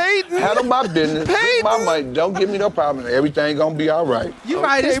 Peyton, handle my business, Peyton. get my money. Don't give me no problem. Everything gonna be all right. You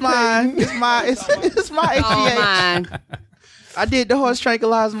right, it's Okay, mine. It's my it's my all HGH. mine. I did the horse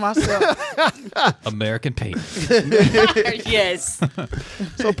tranquilizer myself. American Peyton. Yes.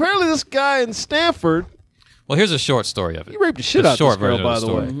 So apparently this guy in Stanford, Well, here's a short story of it. he raped the shit The out of short this girl, version by of the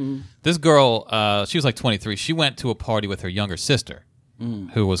the way. story. This girl, she was like 23. She went to a party with her younger sister,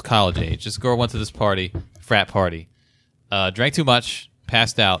 who was college age. This girl went to this party, frat party, drank too much,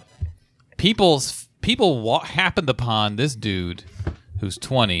 passed out. People happened upon this dude, who's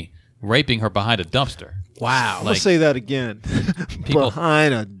 20, raping her behind a dumpster. Wow. I'm gonna say that again. People-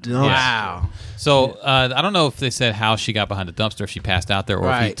 Behind a dumpster. Wow. So I don't know if they said how she got behind the dumpster, if she passed out there, or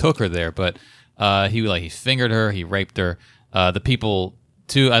if he Right. took her there. But he fingered her, he raped her. The people,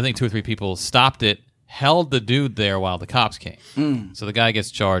 I think 2 or 3 people stopped it, held the dude there while the cops came. So the guy gets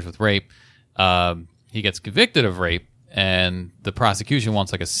charged with rape. He gets convicted of rape, and the prosecution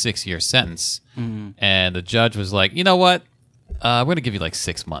wants like a 6-year sentence. And the judge was like, you know what? We're gonna give you like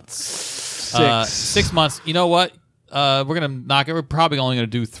 6 months. 6 months. You know what? We're gonna knock it. We're probably only gonna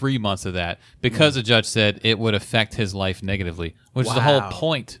do 3 months of that because the judge said it would affect his life negatively, which is the whole Wow.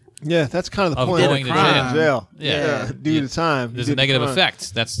 point. Yeah, that's kind of the Of point going of to crime. jail. Yeah. Due to time. There's Due a to negative crime.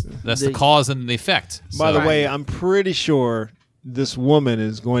 effect. That's the cause and the effect. By So- the way, I'm pretty sure this woman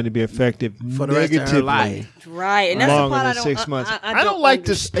is going to be affected For the rest of her negatively life. Right. And that's the longer part than I don't 6 months. I don't like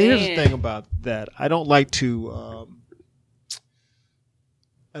to. understand. Here's the thing about that. I don't like to.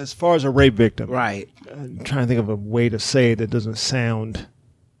 As far as a rape victim, Right. I'm trying to think of a way to say it that doesn't sound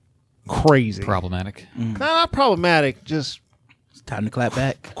crazy. problematic. Not problematic, just It's time to clap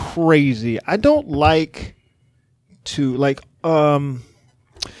back. crazy. I don't like to like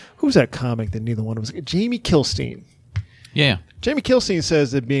who's that comic that neither one of us? Jamie Kilstein. Yeah. Jamie Kilstein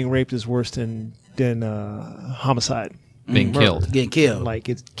says that being raped is worse than homicide. Being killed. Getting killed. Like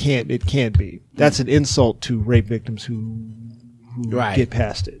it can't be. That's an insult to rape victims who Right. get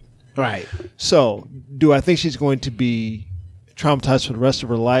past it. Right. So, do I think she's going to be traumatized for the rest of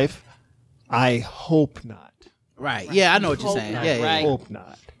her life? I hope not. Right. Yeah, I know what you're Hope saying. not. Yeah, yeah. Right. Hope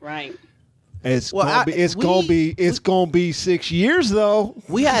not. Right. It's Well, gonna be 6 years though.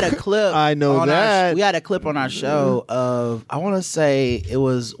 We had a clip. I know on that. we had a clip on our show of, I want to say it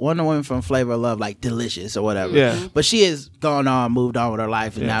was one of the women from Flavor of Love, like Delicious or whatever. Yeah. But she has moved on with her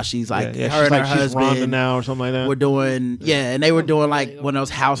life, and now she's like, yeah. her She's and her she's Rhonda husband now or something like that. were doing, and they were doing like one of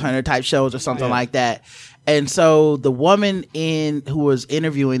those House Hunter type shows or something like that. And so the woman who was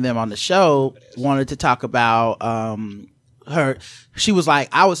interviewing them on the show wanted to talk about she was like,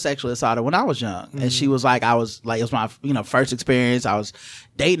 I was sexually assaulted when I was young. And she was like, it was my, first experience. I was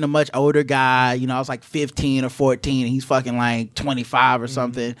dating a much older guy. I was like 15 or 14 and he's fucking like 25 or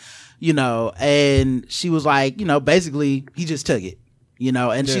something, and she was like, basically he just took it,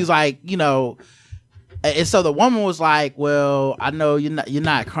 and she's like, and so the woman was like, well, I know you're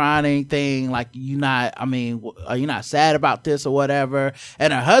not crying or anything. Like, are you not sad about this or whatever?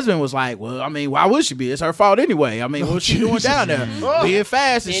 And her husband was like, well, why would she be? It's her fault anyway. What's she doing down there? Being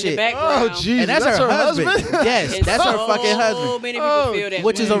fast and In shit. the background. Oh, Jesus. And that's her husband. Yes, And that's her so fucking husband. many people feel that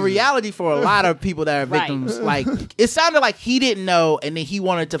Which way. is a reality for a lot of people that are Right. victims. Like, it sounded like he didn't know, and then he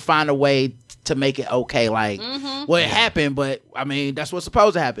wanted to find a way to make it okay. Like, well, it happened, but that's what's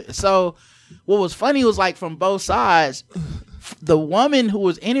supposed to happen. So, what was funny was like from both sides, the woman who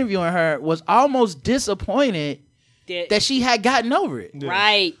was interviewing her was almost disappointed that she had gotten over it.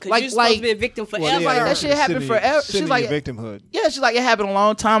 Right, because Like- you're supposed like- to be a victim forever. Well, like, that shit happened forever. She's like, victimhood. Yeah, she's like, it happened a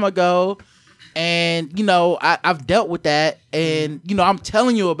long time ago, and I've dealt with that, and I'm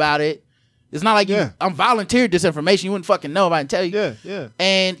telling you about it. It's not like I'm volunteered this information. You wouldn't fucking know if I didn't tell you. Yeah, yeah.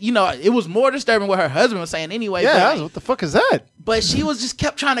 And it was more disturbing what her husband was saying anyway. Yeah, but, what the fuck is that? but she was just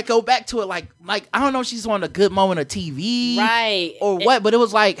kept trying to go back to it, like I don't know if she's on a good moment of TV, Right. or what. But it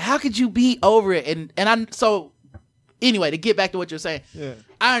was like, how could you be over it? And so anyway, to get back to what you're saying,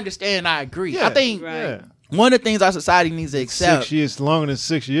 I understand. I agree. Yeah, I think yeah. one of the things our society needs to accept. 6 years, longer than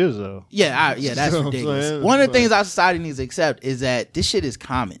 6 years though. Yeah, that's You know what I'm ridiculous. saying? One of the things our society needs to accept is that this shit is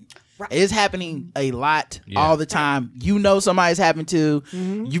common. It is happening a lot all the time. Somebody's happened to.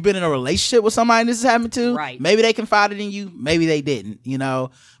 You've been in a relationship with somebody this has happened to. Right. Maybe they confided in you. Maybe they didn't.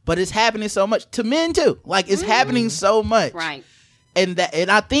 But it's happening so much to men too. Like, it's happening so much. Right. And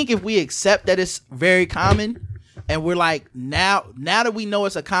I think if we accept that it's very common, and we're like, now that we know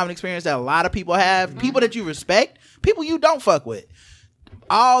it's a common experience that a lot of people have, people that you respect, people you don't fuck with,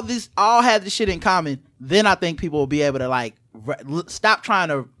 all have this shit in common, then I think people will be able to like stop trying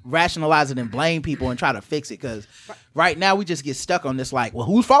to rationalize it and blame people and try to fix it, because right now we just get stuck on this like, well,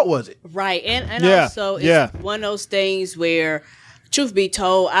 whose fault was it? Right. And Yeah, also it's yeah. one of those things where, truth be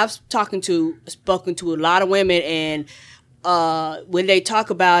told, I've spoken to a lot of women, and when they talk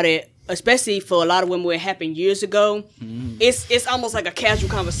about it, especially for a lot of women where it happened years ago, it's almost like a casual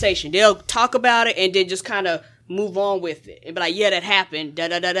conversation. They'll talk about it and then just kind of move on with it and be like, yeah, that happened, da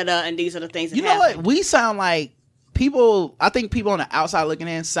da da da da, and these are the things that You know happened. what? We sound like people. I think people on the outside looking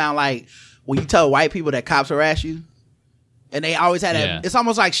in sound like when you tell white people that cops harass you, and they always had that. Yeah. It's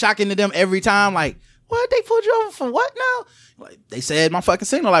almost like shocking to them every time. Like, what, they pulled you over for what now? Like, they said my fucking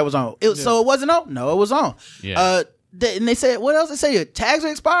signal light was on. So it wasn't on. No, it was on. Yeah. And they said, what else? They say your tags are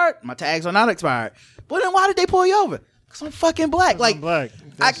expired. My tags are not expired. But then why did they pull you over? Because I'm fucking black. Like, I'm black.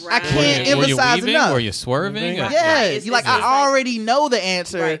 I can't Were you emphasize weaving? enough. Were you swerving? Yeah. Yeah, Right. you like, It's I like- already know the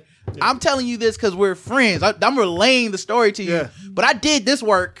answer. Right. I'm telling you this because we're friends. I'm relaying the story to you. Yeah. But I did this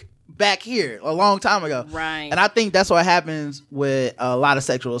work back here a long time ago. Right. And I think that's what happens with a lot of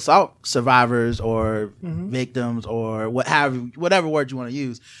sexual assault survivors or victims or whatever word you want to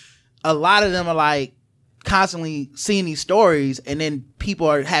use. A lot of them are like constantly seeing these stories, and then people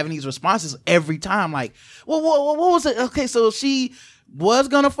are having these responses every time. Like, well, what was it? Okay, so she was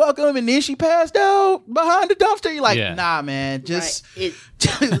gonna fuck him and then she passed out behind the dumpster. You're like, Yeah. nah, man, just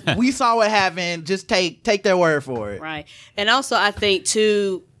Right. we saw what happened. Just take their word for it. Right. And also, I think,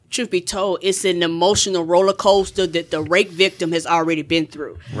 too, truth be told, it's an emotional roller coaster that the rape victim has already been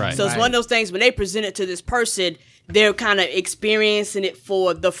through. Right. So it's Right. one of those things, when they present it to this person, they're kind of experiencing it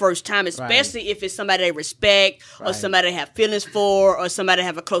for the first time, especially if it's somebody they respect or somebody they have feelings for or somebody they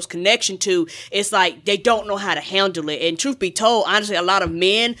have a close connection to. It's like they don't know how to handle it. And truth be told, honestly, a lot of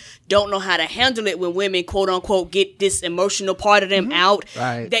men don't know how to handle it when women, quote unquote, get this emotional part of them out.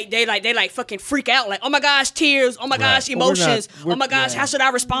 Right. They like fucking freak out, like, oh my gosh, tears, oh my gosh, emotions, oh my gosh, how should I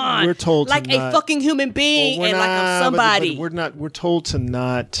respond? We're told like to a fucking human being and like I'm somebody. But we're told to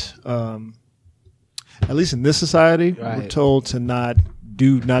not. At least in this society, we're told to not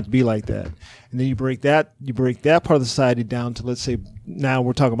be like that. And then you break that part of the society down to, let's say, now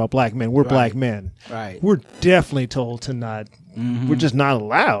we're talking about black men. We're black men. Right. We're definitely told to not. We're just not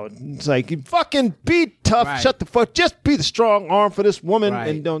allowed. It's like, you fucking be tough. Right. Shut the fuck. Just be the strong arm for this woman Right.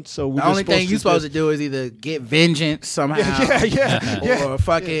 and don't. So the only thing you're supposed to do is either get vengeance somehow, or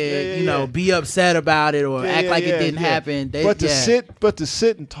fucking you know be upset about it or act like it didn't happen. But to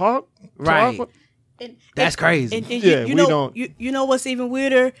sit and talk, right. talk, That's crazy. And we don't. You know what's even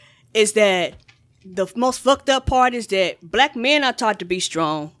weirder is that the most fucked up part is that black men are taught to be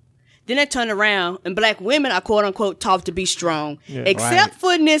strong. Then they turn around and black women are quote unquote taught to be strong. Except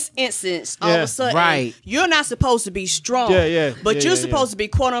for in this instance, all of a sudden, you're not supposed to be strong. But you're supposed to be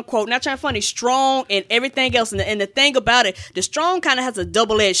quote unquote, not trying to funny, strong and everything else. And the thing about it, the strong kind of has a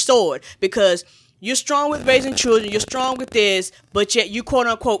double-edged sword because you're strong with raising children, you're strong with this, but yet you quote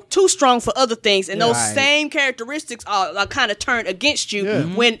unquote too strong for other things, and those same characteristics are kind of turned against you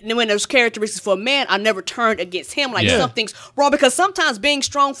when those characteristics for a man are never turned against him. Like something's wrong, because sometimes being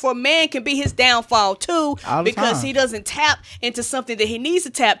strong for a man can be his downfall too, because he doesn't tap into something that he needs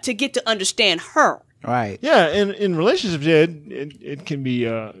to tap to get to understand her. Right. Yeah, and in relationships, it can be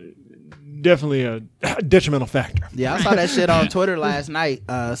definitely a detrimental factor. Yeah, I saw that shit on Twitter last night.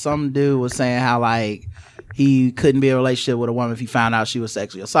 Some dude was saying how like he couldn't be in a relationship with a woman if he found out she was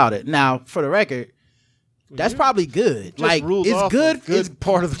sexually assaulted. Now, for the record, that's probably good. Like it's good. It's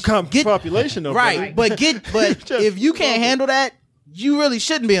part of the population, though. Right, but if you can't handle that, you really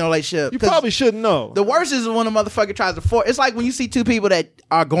shouldn't be in a relationship. You probably shouldn't know. The worst is when a motherfucker tries to force. It's like when you see two people that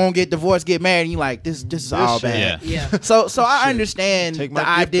are going to get divorced, get married, and you like, this is all bad. Yeah. So I understand the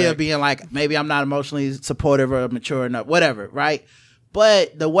idea of being like, maybe I'm not emotionally supportive or mature enough, whatever, right?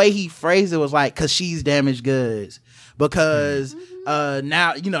 But the way he phrased it was like, because she's damaged goods. Because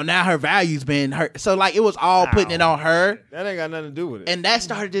now her value's been hurt. So like it was all putting it on her. That ain't got nothing to do with it. And that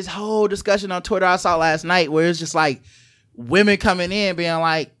started this whole discussion on Twitter I saw last night where it's just like, women coming in being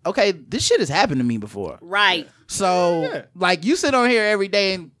like, okay, this shit has happened to me before. Right. So, like, you sit on here every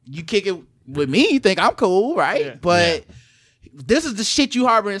day and you kick it with me, you think I'm cool, right? Yeah. But this is the shit you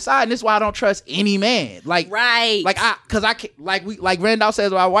harbor inside, and this is why I don't trust any man. Like, right. Like Randolph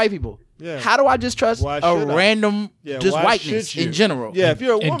says about white people. Yeah. How do I just trust random whiteness in general? Yeah, if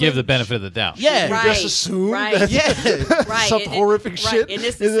you're a woman, and give the benefit of the doubt. Yeah, just assume that some horrific shit. And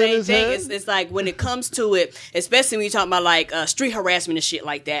it's the same thing. It's like when it comes to it, especially when you're talking about like street harassment and shit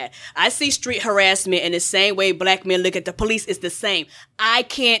like that. I see street harassment in the same way black men look at the police. It's the same. I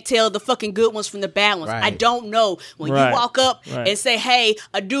can't tell the fucking good ones from the bad ones. Right. I don't know. When you walk up and say, hey,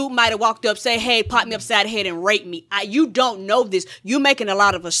 a dude might have walked up, say, hey, pop me upside the head and rape me. You don't know this. You're making a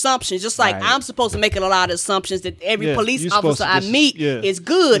lot of assumptions. Just like I'm supposed to make a lot of assumptions that every police officer I meet is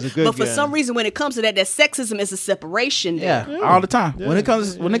good. But for some reason, when it comes to that sexism is a separation there. Yeah, all the time. Yeah. When it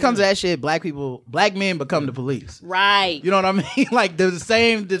comes to that shit, black men become the police. Right. You know what I mean? Like the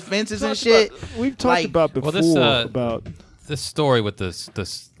same defenses and shit. We've talked about before about this story with the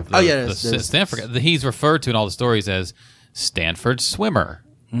Stanford. He's referred to in all the stories as Stanford swimmer.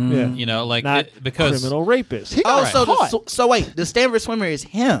 Yeah. You know, like not because criminal rapist. So wait, the Stanford swimmer is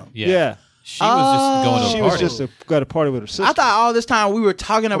him. Yeah. She was just going to a party. She was just got a party with her sister. I thought all this time we were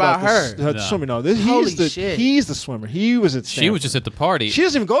talking about her. Her swimmer. No, Holy shit. He's the swimmer. He was at Stanford. She was just at the party. She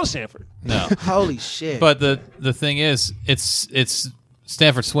doesn't even go to Stanford. No. Holy shit. But the thing is, it's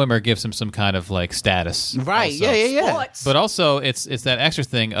Stanford swimmer gives him some kind of like status. Right. Also. Yeah. Sports. But also it's that extra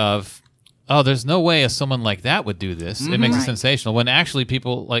thing of, oh, there's no way someone like that would do this. It makes it sensational when actually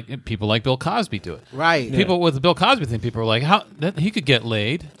people like Bill Cosby do it. Right. People with the Bill Cosby thing, people are like, how that he could get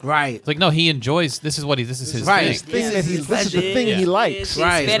laid. Right. It's like, no, he enjoys. This is his right. thing. This is the thing he likes.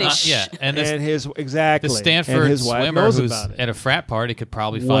 Right. And his exactly. The Stanford his wife swimmer knows who's about it. at a frat party could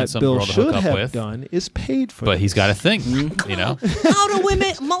probably find What some Bill girl to hook should up have with. done is paid for. But he's got a thing, you know.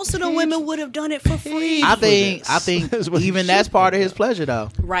 Most of the women would have done it for free. I think even that's part of his pleasure though.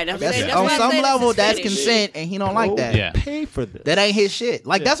 Right. That's on some level that's consent, and he don't like that. Yeah. Pay for this. That ain't his shit.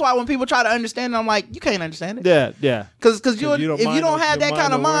 Like that's why when people try to understand it, I'm like, you can't understand it. Yeah. Because if you don't have that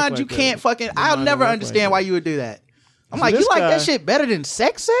kind of mind, you can't fucking. I'll never understand why you would do that. I'm like, this you like guy- that shit better than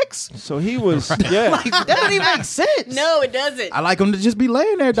sex? So he was, yeah. Like, that doesn't even make sense. No, it doesn't. I like him to just be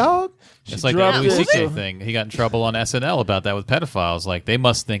laying there, dog. It's like dropped that Louis it. C.K. thing. He got in trouble on SNL about that with pedophiles. Like, they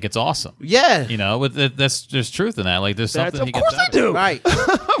must think it's awesome. Yeah. You know, there's truth in that. Like, there's That's, something he of gets course they out of it. do. Right.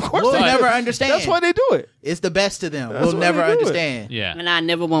 Of course We'll they never do. understand. That's why they do it. It's the best to them. That's We'll why never they do it. understand. Yeah. And I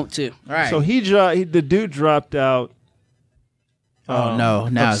never want to. Right. So the dude dropped out. Oh no!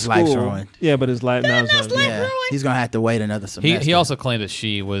 Now of his life's school. ruined. Yeah, but his life now is ruined. Yeah, he's gonna have to wait another semester. He also claimed that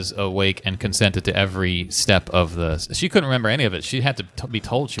she was awake and consented to every step of the. She couldn't remember any of it. She had to be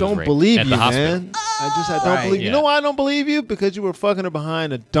told she was Don't raped believe at you, the hospital. man. I don't Right. believe you. Yeah. You know why I don't believe you? Because you were fucking her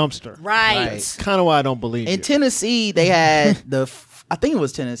behind a dumpster. Right. Right. Kind of why I don't believe In you. Tennessee, they had I think it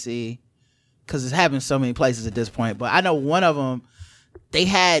was Tennessee, because it's happened so many places at this point. But I know one of them, they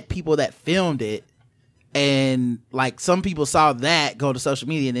had people that filmed it, and like some people saw that go to social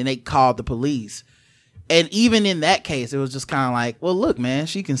media, and then they called the police. And even in that case, it was just kind of like, well, look, man,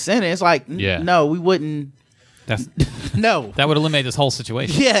 she consented. It's like, Yeah. no, we wouldn't. That's, No. that would eliminate this whole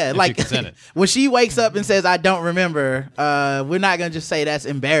situation. Yeah, if she like consented. when she wakes up and says, I don't remember, we're not going to just say that's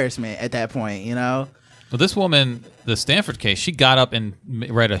embarrassment at that point, you know? Well, this woman, the Stanford case, she got up and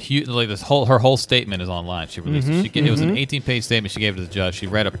read a huge, like her whole statement is online. She released it. It was an 18-page statement. She gave it to the judge. She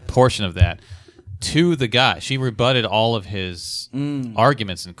read a portion of that to the guy. She rebutted all of his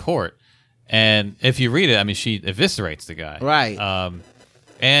arguments in court. And if you read it, I mean, she eviscerates the guy. Right.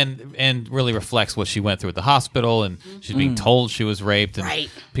 And really reflects what she went through at the hospital, and she's being told she was raped, and Right.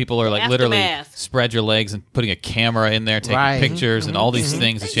 people are The like literally aftermath. spread your legs and putting a camera in there, taking Right. pictures, and all these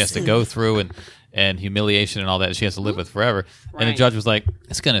things that she has to go through, and humiliation and all that she has to live with forever. And the Right. judge was like,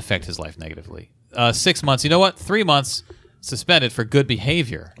 it's going to affect his life negatively. 6 months, you know what? 3 months suspended for good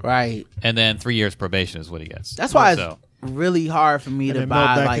behavior, Right. and then 3 years probation is what he gets. That's why So, it's really hard for me and to then melt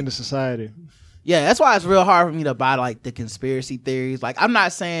buy, back like, into society. yeah, that's why it's real hard for me to buy, like, the conspiracy theories. Like, I'm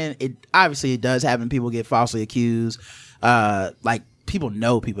not saying it, obviously it does happen. People get falsely accused. Like, people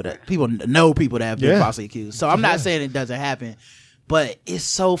know people that have been Yeah. falsely accused. So I'm not saying it doesn't happen. But it's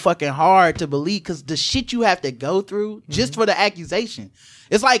so fucking hard to believe because the shit you have to go through just for the accusation.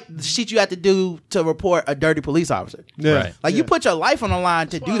 It's like the shit you have to do to report a dirty police officer. Yeah. Right. Like, you put your life on the line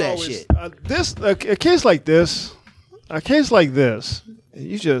to do that shit. A case like this,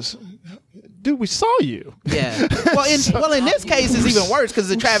 you just, dude, we saw you. Yeah. Well, in this case, it's even worse because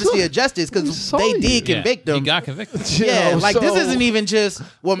it's a travesty of justice because saw they you. did convict He him. got convicted. Yeah, You know, like this so- isn't even just,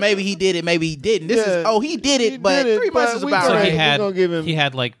 well, maybe he did it, maybe he didn't. This is, Yeah, he did it, he but did it, 3 months but is we about So gonna- he right. had gonna give him- he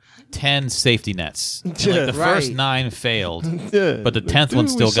had like 10 safety nets. And, Yeah. like the first Right. 9 failed, Yeah. but the 10th one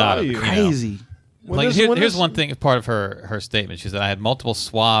Dude, still we saw got him. you. you know? Crazy. Like here's one thing, part of her statement. She said, I had multiple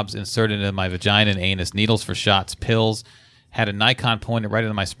swabs inserted into my vagina and anus, needles for shots, pills, had a Nikon pointed right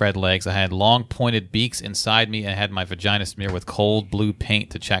into my spread legs. I had long pointed beaks inside me and had my vagina smeared with cold blue paint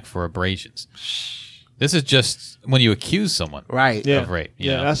to check for abrasions. This is just when you accuse someone Right. Yeah. of rape.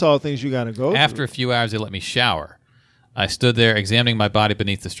 You Yeah, know? that's all things you got to go After a few hours, they let me shower. I stood there examining my body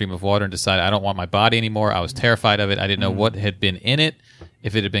beneath the stream of water and decided I don't want my body anymore. I was terrified of it. I didn't know what had been in it,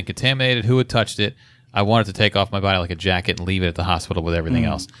 if it had been contaminated, who had touched it. I wanted to take off my body like a jacket and leave it at the hospital with everything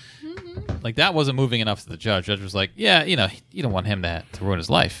else. Like, that wasn't moving enough to the judge. The judge was like, yeah, you know, you don't want him to ruin his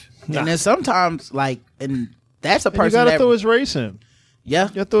life. And then sometimes, like, and that's a through. You person got to that, throw his race in. yeah,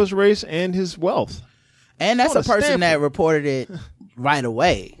 You got to throw his race and his wealth. and that's Go a to person that Stanford. reported it right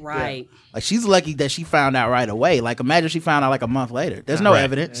away. Right. Like, she's lucky that she found out right away. Like, imagine she found out like a month later. There's no Right.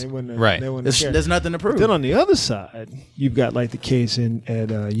 evidence. They wouldn't- Right. they wouldn't There's, care. there's nothing to prove. Then on the other side, you've got like the case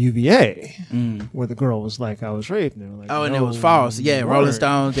at UVA where the girl was like, "I was raped," and they were like, Oh, and it "No, was false. Yeah, you Rolling weren't."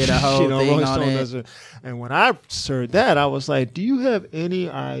 Stone did a whole You know, thing Rolling on Stone it. does and when I heard that, I was like, "Do you have any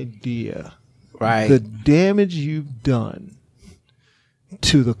idea Right. the damage you've done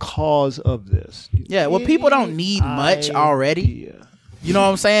to the cause of this?" Yeah, well, people don't need much already. idea? You know what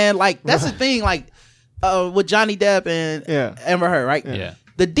I'm saying? Like, that's the thing. Like, with Johnny Depp and Yeah. Amber Heard, right? Yeah.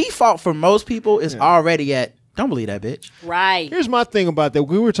 The default for most people is already at, don't believe that bitch. Right. Here's my thing about that.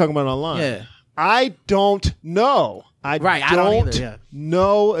 We were talking about online. Yeah. I don't know. I Right, I don't don't either, yeah.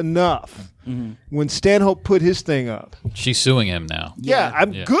 know enough. When Stanhope put his thing up, She's suing him now. yeah,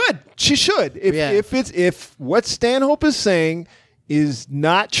 I'm Yeah. good. She should. Yeah. If what Stanhope is saying is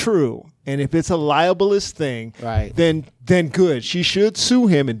not true, and if it's a libelous thing, Right. then good. She should sue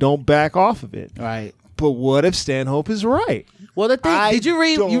him and don't back off of it. Right. But what if Stanhope is right? Well, the thing, I did you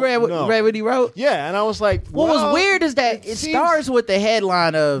read? don't You read know. what he wrote? Yeah, and I was like, What well, was weird is that it seems- starts with the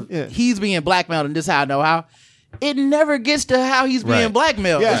headline of Yeah. he's being blackmailed, and this is how I know how. It never gets to how he's being Right.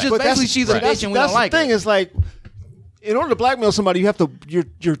 blackmailed. Yeah, It's just but basically that's- she's a right. bitch and we don't like the thing her. is like, in order to blackmail somebody, you have to.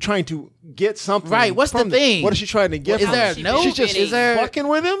 You're trying to get something. Right, what's the from them. thing? What is she trying to get? Is from there them? a note? She's just Is there- fucking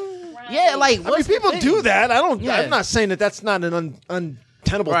with him. Yeah, like I mean, people do that. I don't. Yeah. I'm not saying that that's not an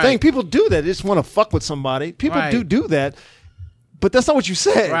untenable Right. thing. People do that. They just want to fuck with somebody. People Right. do that. But that's not what you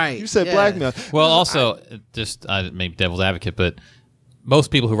said. Right. You said Yeah. blackmail. Well, also, just maybe devil's advocate, but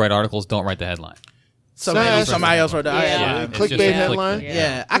most people who write articles don't write the headline. So Nah, maybe that's- somebody else wrote the Yeah. headline. It's Clickbait just headline? clickbait.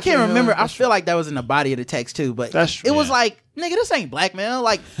 Yeah, I can't remember. I feel like that was in the body of the text too, but That's- it was yeah. like, nigga, this ain't blackmail.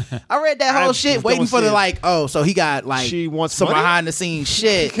 Like, I read that I whole shit, don't waiting for see the it. like, oh, so he got like She wants some money? behind the scenes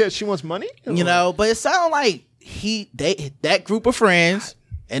shit, Because she wants money. you know. But it sounded like that group of friends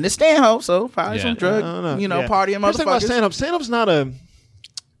and the Stanhope, so probably Yeah. some I drug, don't know. partying Here's the thing about motherfuckers. stand-up. Stand-up's not a.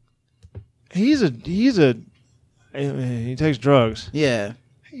 He takes drugs. Yeah,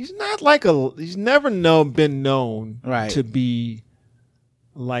 He's not like he's never been known Right. to be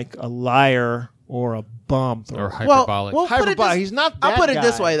like a liar or a bum Or thrower. hyperbolic. well, put it Hyperbolic. this- He's not I'll that put it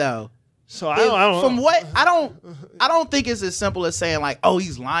this guy. way though. So I don't From know. what I don't think it's as simple as saying like, oh,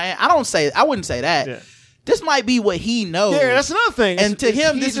 he's lying. I wouldn't say that. Yeah. This might be what he knows. Yeah, that's another thing. And to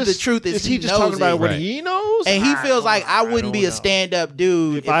him, he this is the truth, is he he just knows talking about it. what Right. he knows? And he feels like I wouldn't don't be a know. stand-up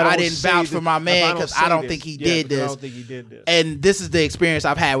dude if I don't didn't say vouch this- for my if man don't because say I don't this. think he Yeah, did because I this. don't think he did this. And this is the experience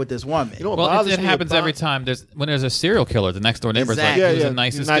I've had with this woman. You know what Well, bothers it me happens about- every time. When there's a serial killer, the next door neighbor's Exactly. like, "Who's Yeah, the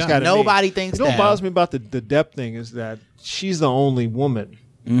nicest nice guy?" guy to me. Nobody thinks You know what that. bothers me about the Depp thing is that she's the only woman.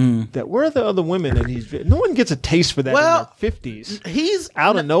 That where are the other women that he's? No one gets a taste for that Well, in their 50s. He's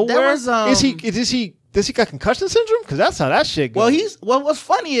Out of nowhere. There was, Does he got concussion syndrome? Because that's how that shit goes. what's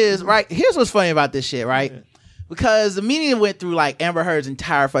funny is, right, here's what's funny about this shit, right? Because the media went through like Amber Heard's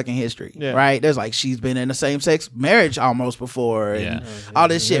entire fucking history, Yeah. right? There's like she's been in a same-sex marriage almost before and Yeah. all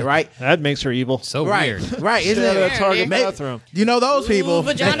this shit, right? That makes her evil. So Right, weird. right. Isn't Out of it? that Target Ma- bathroom. You know those people, Ooh,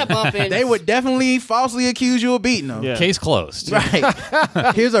 vagina bumping. they would definitely falsely accuse you of beating them. Yeah. Case closed.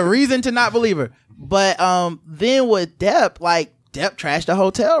 Right. Here's a reason to not believe her. But then with Depp, like Depp trashed a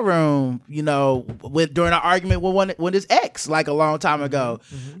hotel room, you know, during an argument with his ex, like a long time ago.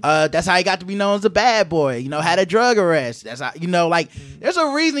 That's how he got to be known as a bad boy. You know, had a drug arrest. That's how, you know, like there's a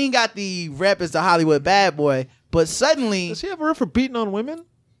reason he got the rep as the Hollywood bad boy. But suddenly, Does he have a rep for beating on women?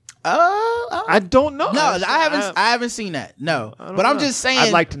 I I don't know. no, I haven't seen that. No, I don't but I'm know. just saying.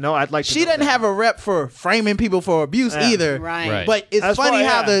 I'd like to know. I'd like to. She know doesn't that. have a rep for framing people for abuse Yeah. either. Right. But it's As funny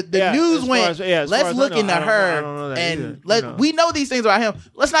far- how yeah. the Yeah, news as far went, as- yeah, as let's far as I look know, into I don't her know that and either, let you know. we know these things about him.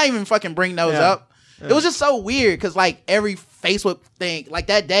 Let's not even fucking bring those Yeah. up. It was just so weird because like every Facebook thing, like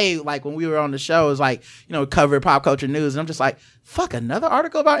that day, like when we were on the show, it was like, you know, covered pop culture news. And I'm just like, fuck, another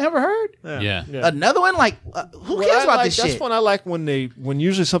article about Amber Heard? Yeah. Another one? Like, who What cares I about like- this That's shit? when I like when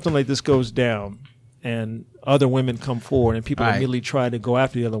usually something like this goes down and other women come forward and people Right. immediately try to go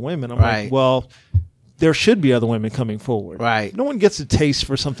after the other women. I'm Right. like, well, there should be other women coming forward. Right. No one gets a taste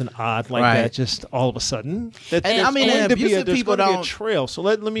for something odd like Right. that just all of a sudden. And I mean, and abusive people there's going to be a don't- trail. So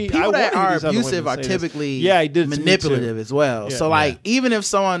let me. I People that wanna hear are these other women abusive are say this. typically he did to me too. manipulative as well. Yeah. So like, even if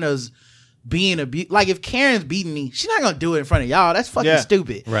someone is being abused, like if Karen's beating me, she's not gonna do it in front of y'all. That's fucking Yeah.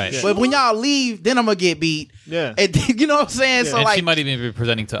 stupid. Right. But when y'all leave, then I'm gonna get beat. Yeah. And you know what I'm saying? So And like, she might even be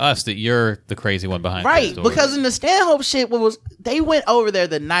presenting to us that you're the crazy one behind right? closed doors. Because in the Stanhope shit, they went over there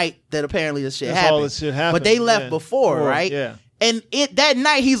the night that apparently this shit That's happened. all this shit happened, But they left yeah. before, Before, right? yeah. And that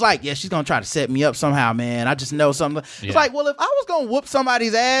night he's like, yeah, she's gonna try to set me up somehow, man. I just know something. Yeah. It's like, well, if I was gonna whoop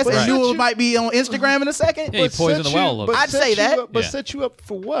somebody's ass But and set you you- might be on Instagram in a second, Yeah, you poison set the well a you- little but bit. I'd set say you that. up- But Yeah. set you up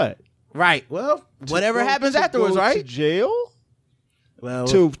for what? right? Well, whatever To go- happens to afterwards, go right? To jail? Well,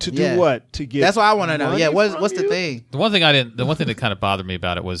 To yeah. do what? To get That's what I want to know. money Yeah, what's from the you? thing? The one thing that kind of bothered me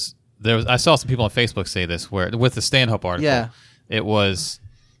about it was I saw some people on Facebook say this where with the Stanhope article. Yeah. It was,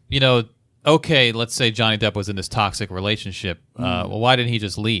 you know, okay, let's say Johnny Depp was in this toxic relationship. Well, why didn't he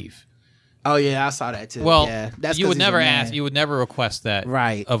just leave? Oh yeah, I saw that too. Well, yeah, that's you 'cause would he's a never man. ask, you would never request that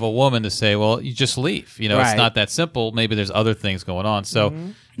Right. of a woman to say, well, you just leave. You know, Right. it's not that simple. Maybe there's other things going on. So,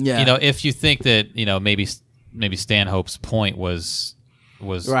 Yeah. you know, if you think that, you know, maybe Stanhope's point was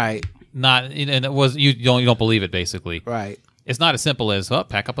right, not, and it was you don't believe it basically. right, It's not as simple as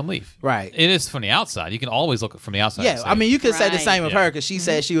pack up and leave. right. It is from the outside. You can always look from the outside. Yeah, and say, I mean, you could say the Right. same of Yeah. her because she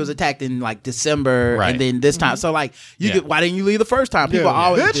said she was attacked in like December, Right. and then this time. So like, Yeah. why didn't you leave the first time? People Yeah.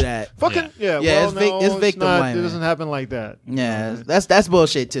 always Bitch, do that. Fucking Yeah. yeah. Yeah, well, it's vic- no, it's victim not, blaming. It doesn't happen like that. Yeah, that's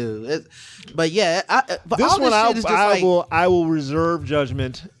bullshit too. But yeah, but This all one this shit is just like, I will reserve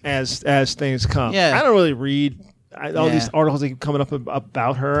judgment as things come. Yeah. I don't really read all Yeah. these articles that keep coming up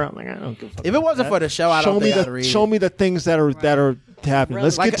about her. I'm like, I don't give a fuck. if it wasn't for the show, I don't think I'd read. Show me the things that are happening.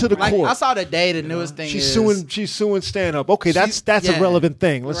 Let's Like- get to the like, core. I saw today the newest thing. She's is suing Stand Up. Okay, that's yeah. a relevant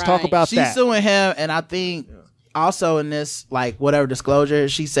thing. Let's talk Right. about she's that. suing him, and I think also in this, like, whatever disclosure,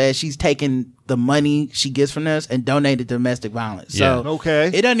 she says she's taking the money she gets from this and donated to domestic violence. Yeah. So Okay.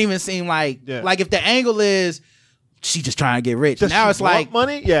 it doesn't even seem like if the angle is she just trying to get rich. Does now she it's like want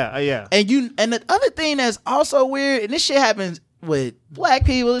money. Yeah. and the other thing that's also weird, and this shit happens with black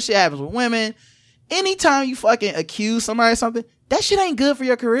people, this shit happens with women. Anytime you fucking accuse somebody of something, that shit ain't good for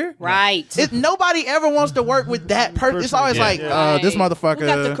your career. Right. Nobody ever wants to work with that person. It's always like, this motherfucker. We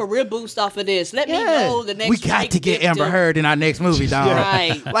got the career boost off of this. Let me know the next. We got to get Amber Heard in our next movie, dog.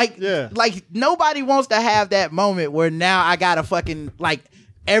 Right. Like nobody wants to have that moment where now I gotta fucking, like,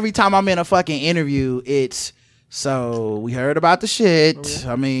 every time I'm in a fucking interview, it's, so we heard about the shit.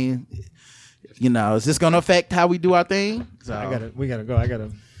 I mean, is this gonna affect how we do our thing? So, We gotta go. I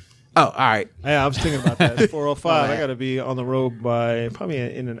gotta. Oh, all right. Yeah, I was thinking about that. 4:05. I gotta be on the road by probably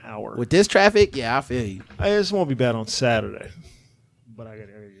in an hour. With this traffic, yeah, I feel you. I just won't be bad on Saturday, but I gotta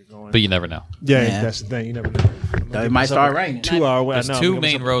get going. But you never know. Yeah, that's the thing. You never know. It might start raining. 2 hour way. There's two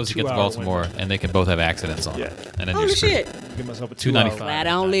main roads to get to Baltimore, and they can both have accidents on it. And then Holy you're screwed. shit. Give myself a 295. Glad I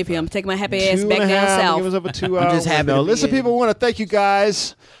don't live here. I'm taking my happy ass back 2.5. down Give us south. up a 2 hour. just happy to be Listen, in. people, we want to thank you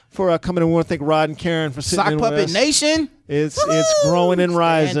guys for coming. We want to thank Rod and Karen for sitting Sock in with Puppet us. Nation. It's growing and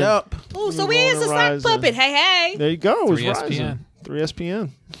rising. Stand up. Ooh, so we is a sock puppet. Hey. There you go. It's 3 rising. SPN. 3 SPN.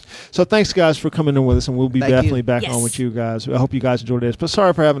 So thanks, guys, for coming in with us, and we'll be Thank definitely you. back Yes. on with you guys. I hope you guys enjoyed this. But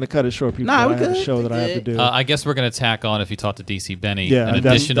sorry for having to cut it short, people. Nah, I we have a good. show that I have to good. do. I guess we're going to tack on, if you talk to DC Benny, Yeah, an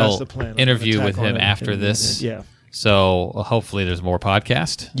that's additional the plan. I'm interview gonna with tack on him it after in a this. minute. Yeah. So hopefully there's more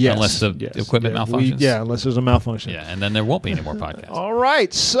podcast. Yes. Unless the Yes. equipment Yeah, malfunctions. unless there's a malfunction. Yeah, and then there won't be any more podcasts. All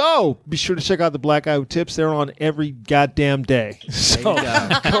right, so be sure to check out the Black Guy Who Tips. They're on every goddamn day. So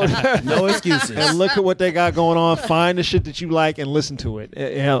No excuses. and look at what they got going on. Find the shit that you like and listen to it.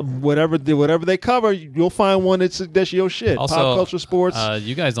 Whatever they cover, you'll find one that's your shit. Also, Pop culture, sports.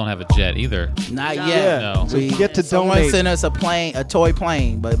 You guys don't have a jet either. Not yeah. yet. No. So get to Someone donate. sent us a toy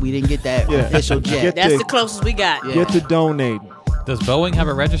plane, but we didn't get that Yeah. official jet. Get That's to- the closest we got. Get to donate. Does Boeing have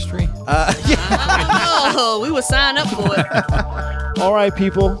a registry? Oh, we would sign up for it. All right,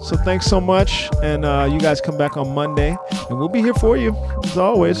 people. So thanks so much, and you guys come back on Monday, and we'll be here for you as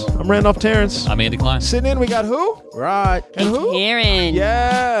always. I'm Randolph Terrence. I'm Andy Klein. Sitting in, we got who? Rod. And who? Karen.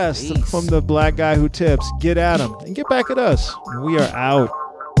 Yes, Peace. from the Black Guy Who Tips. Get at him and get back at us. We are out.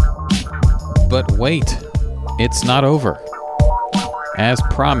 But wait, it's not over. As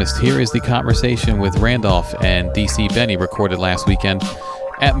promised, here is the conversation with Randolph and DC Benny recorded last weekend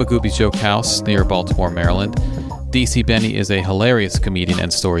at Magooby's Joke House near Baltimore, Maryland. DC Benny is a hilarious comedian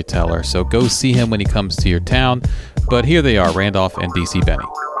and storyteller, so go see him when he comes to your town. But here they are, Randolph and DC Benny.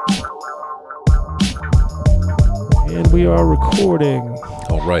 And we are recording.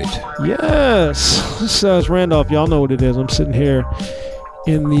 All right. Yes. So it's Randolph. Y'all know what it is. I'm sitting here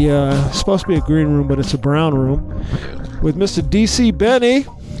in the, it's supposed to be a green room, but it's a brown room with Mr. DC Benny,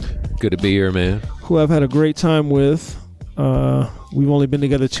 Good to be here, man. who I've had a great time with. We've only been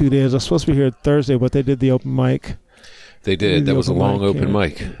together 2 days. I was supposed to be here Thursday, but they did the open mic. They did. That was a long open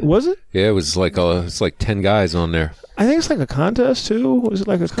mic. Was it? Yeah, it was like it's like 10 guys on there. I think it's like a contest too. Was it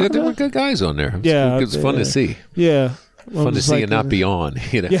like a contest? There were good guys on there. Yeah, it was fun to see. Yeah. Fun to see and not be on.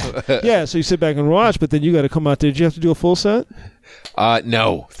 You know. Yeah, yeah. So you sit back and watch, but then you got to come out there. Did you have to do a full set?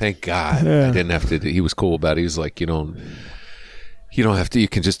 No, thank God. Yeah. I didn't have to. He was cool about it. He was like, you don't have to. You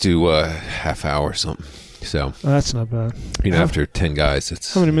can just do a half hour or something. So Oh, that's not bad. after 10 guys,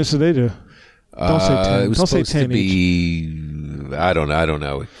 it's How many minutes did they do? Don't say 10. It was Don't say supposed 10 to be. I don't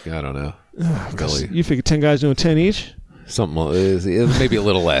know. Really, You figure 10 guys doing 10 each? something maybe a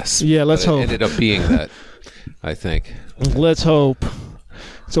little less. Yeah, let's But hope. It ended up being that. I think. Let's hope.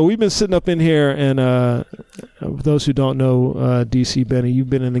 So we've been sitting up in here, and those who don't know DC Benny, you've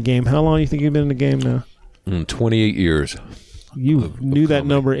been in the game. How long do you think you've been in the game now? 28 years. You knew that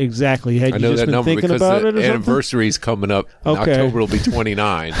number exactly. Had I you know just that been number thinking because about the it or something? anniversary's coming up. In Okay. October will be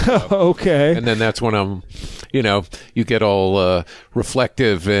 29. so- Okay. And then that's when I'm, you get all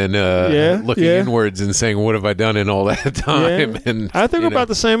reflective and looking yeah. inwards and saying, what have I done in all that time? Yeah. And I think we're about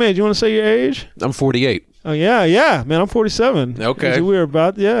the same age. You want to say your age? I'm 48. Oh yeah, man. I'm 47. Okay. So we're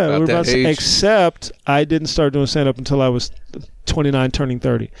about About we're that about age. except I didn't start doing stand up until I was 29, turning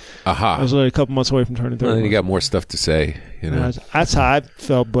 30. Aha. I was literally a couple months away from turning 30. Well, then you got more stuff to say, That's how I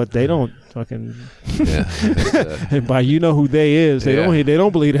felt, but they don't fucking. Yeah. And by you know who they is, they Yeah.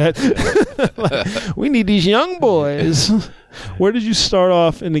 don't believe that. Like, we need these young boys. Where did you start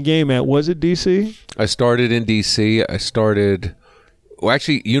off in the game at? Was it DC? I started in D.C.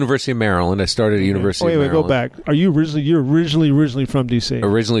 Actually, University of Maryland. I started at University Wait, of Maryland. go back. Are you originally? You're originally from DC.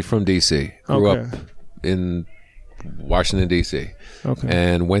 Originally from D.C. Grew Okay. up in Washington D.C. Okay.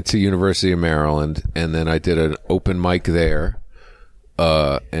 And went to University of Maryland, and then I did an open mic there,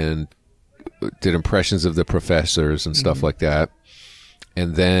 and did impressions of the professors and stuff like that.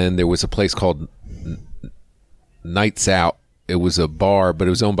 And then there was a place called Nights Out. It was a bar, but it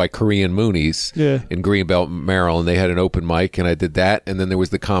was owned by Korean Moonies in Greenbelt, Maryland. They had an open mic, and I did that. And then there was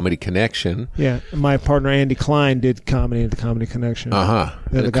the Comedy Connection. Yeah, my partner Andy Klein did comedy at the Comedy Connection.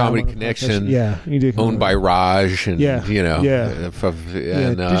 The Comedy Connection. He did. Owned by Raj, and Yeah. you know, Yeah.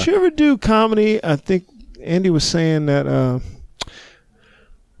 and, Did you ever do comedy? I think Andy was saying that.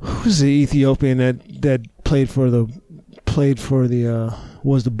 Who's the Ethiopian that played for the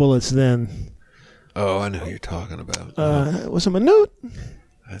was the Bullets then? Oh, I know who you're talking about. Was it Manute?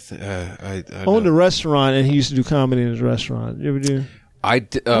 I Owned know. a restaurant, and he used to do comedy in his restaurant. You ever do? I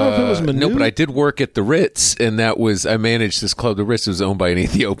don't know if it was no, Manute. but I did work at the Ritz, and I managed this club. The Ritz was owned by an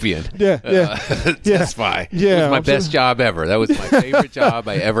Ethiopian. Yeah. That's why. Yeah, it was my best job ever. That was my favorite job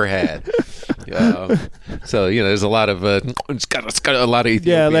I ever had. So there's a lot of it's got a lot of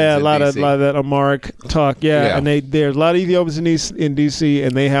Ethiopians. Yeah, a lot of DC. that Amharic talk. Yeah, and there's a lot of Ethiopians in DC,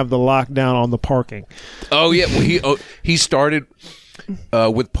 and they have the lockdown on the parking. Oh yeah, well, he started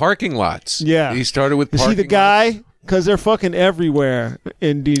with parking lots. Yeah, he started with. Is parking he the guy? lots. Because they're fucking everywhere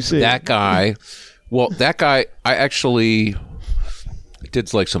in DC. That guy. Well, that guy. I actually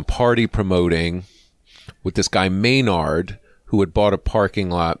did like some party promoting with this guy Maynard, who had bought a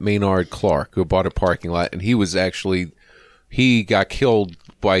parking lot. Maynard Clark, who had bought a parking lot, and he got killed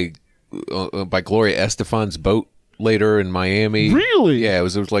by Gloria Estefan's boat later in Miami. Really? Yeah, it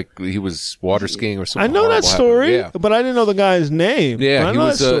was like he was water skiing or something. I know that story, Yeah. but I didn't know the guy's name. Yeah, I he know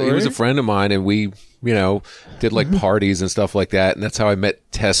was that story. he was a friend of mine, and we did like parties and stuff like that, and that's how I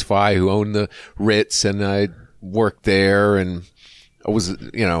met Tess Fye, who owned the Ritz, and I worked there, and I was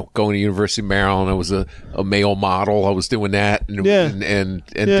going to University of Maryland. I was a male model. I was doing that, and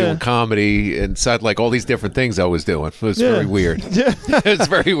doing comedy, and so like all these different things I was doing. It was very weird. Yeah. It was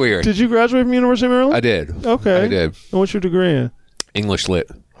very weird. Did you graduate from University of Maryland? I did. Okay. I did. And what's your degree in? English lit.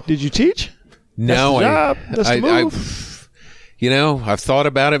 Did you teach? No, That's the job. That's the move. I've thought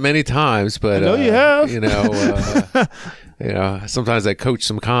about it many times, but I know you have. Sometimes I coach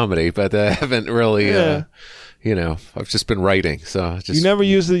some comedy, but I haven't really. I've just been writing, so you never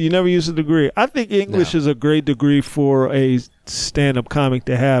use it. You never use a degree. I think English is a great degree for a stand-up comic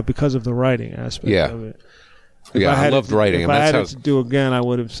to have because of the writing aspect of it. I loved writing. If I had to do again, I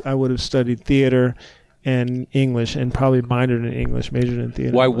would have studied theater and English, and probably minored in English, majored in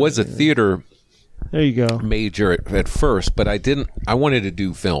theater. Well, I was a theater. There you go. Major at first, but I didn't. I wanted to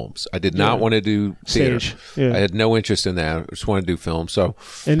do films. I did not want to do theater. Stage. Yeah. I had no interest in that. I just wanted to do film. So,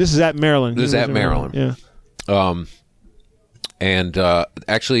 and this is at Maryland. This is at Maryland. Yeah. And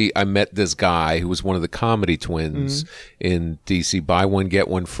actually, I met this guy who was one of the comedy twins in DC. Buy one, get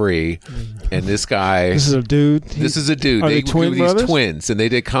one free. And this guy. This is a dude. This is a dude. Are they they twin were brothers? these twins, and they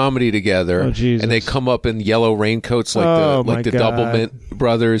did comedy together. Oh, Jesus. And they come up in yellow raincoats like my the God. Doublemint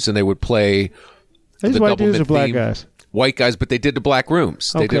brothers, and they would play. These the white dudes Doublemint or black theme. guys? White guys, but they did the black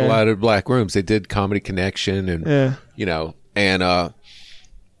rooms. They did Okay. a lot of black rooms. They did Comedy Connection, and and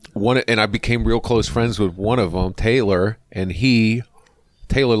I became real close friends with one of them, Taylor, and Taylor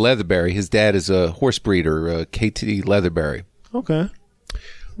Leatherberry. His dad is a horse breeder, KT Leatherberry. Okay.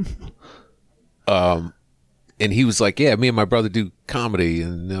 And he was like, "Yeah, me and my brother do comedy,"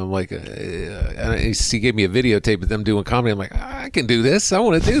 and I'm like, and he gave me a videotape of them doing comedy. I'm like, I can do this. I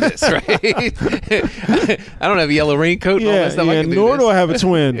want to do this, right? I don't have a yellow raincoat and all that stuff. I can do nor this. do I have a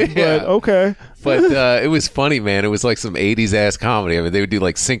twin. But okay. But it was funny, man. It was like some 80s ass comedy. I mean, they would do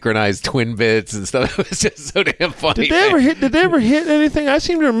like synchronized twin bits and stuff. It was just so damn funny. Did they ever hit anything? I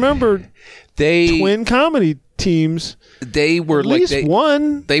seem to remember twin comedy teams. They were At like least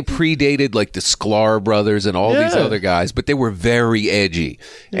one. They predated like the Sklar brothers and all these other guys, but they were very edgy.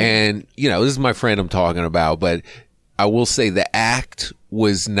 And this is my friend I'm talking about, but I will say the act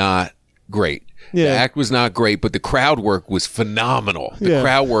was not great. The act was not great, but the crowd work was phenomenal. The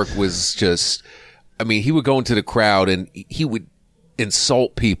crowd work was just, I mean, he would go into the crowd and he would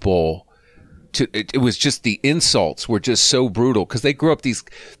insult people. It was just the insults were just so brutal because they grew up these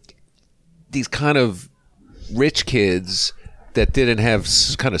kind of rich kids that didn't have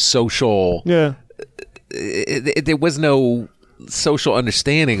kind of social. Yeah. There was no social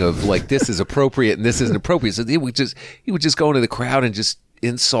understanding of like this is appropriate and this isn't appropriate. So he would just go into the crowd and just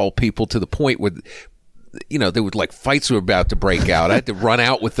insult people to the point where there would like fights were about to break out. I had to run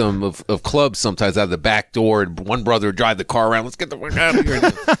out with them of clubs sometimes out of the back door, and one brother would drive the car around. Let's get the fuck out of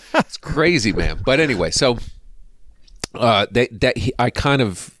here. It's crazy, man. But anyway, so I kind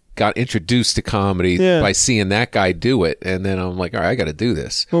of got introduced to comedy by seeing that guy do it, and then I'm like, all right, I got to do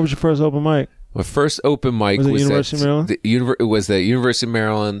this. What was your first open mic? My first open mic was University of Maryland? It was the University of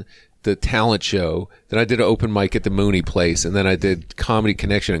Maryland, the talent show. Then I did an open mic at the Mooney Place, and then I did Comedy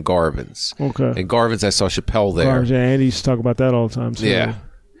Connection in Garvin's. Okay. In Garvin's, I saw Chappelle there. Garvin's, Andy used to talk about that all the time. So Yeah.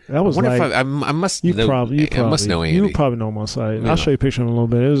 That was I wonder like... if I must You know, probably I must know Andy. You probably know him on site. Yeah. I'll show you a picture in a little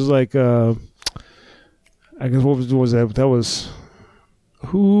bit. It was like, I guess, what was that? That was...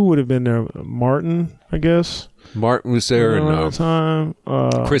 Who would have been there? Martin, I guess. Martin was there, Around and the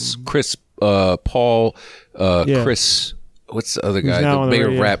time. Chris, Paul, Chris. What's the other guy? now The on the mayor of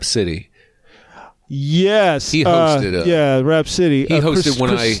radio. Rap City. Yes. He hosted Rap City. he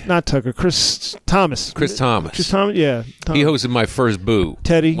hosted Not Tucker. Chris Thomas. Chris Thomas. Chris Thomas, yeah. He hosted my first boo.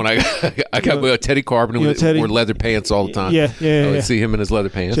 Teddy. When I got with Teddy Carpenter, You know Teddy? wore leather pants all the time. Yeah. I would see him in his leather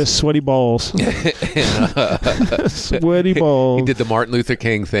pants. Just sweaty balls. Sweaty balls. He did the Martin Luther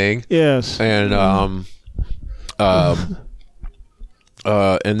King thing. Yes. And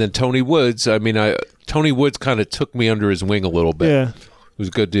and then Tony Woods. I mean, Tony Woods kind of took me under his wing a little bit. Yeah. He was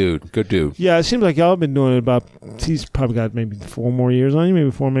a good dude. Good dude. Yeah, it seems like y'all have been doing it about... He's probably got maybe 4 more years on you,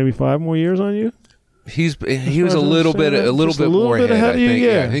 maybe 4, maybe 5 more years on you. He was as a I little bit understand it, just a little more bit ahead. ahead of you, I think.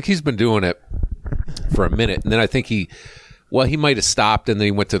 yeah. I think he's been doing it for a minute, and then I think he might have stopped, and then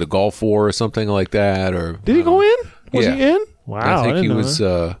he went to the Gulf War or something like that. Or Did he go in? Was yeah. he in? Wow, I think didn't he know was.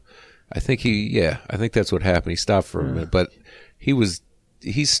 that. I think that's what happened. He stopped for a minute, but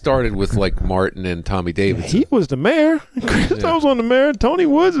he started with like Martin and Tommy Davidson. He was the mayor. Chris was on the mayor. Tony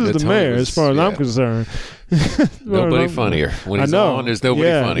Woods is the Tony mayor, was- as far as I'm yeah. concerned. Nobody funnier. When he's I know. on, there's nobody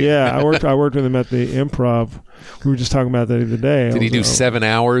funnier. Yeah, I worked with him at the Improv. We were just talking about that the other day. Did he do 7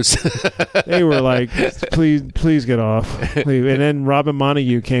 hours? They were like, please get off. Please. And then Robin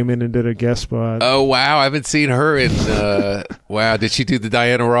Montague came in and did a guest spot. Oh wow, I haven't seen her in. Wow, did she do the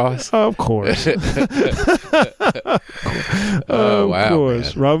Diana Ross? Of course. Oh wow, of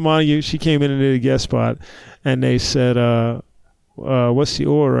course. man. Robin Montague, she came in and did a guest spot, and they said, what's the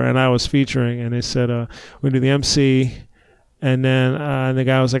order? And I was featuring, and they said, we do the MC, and then the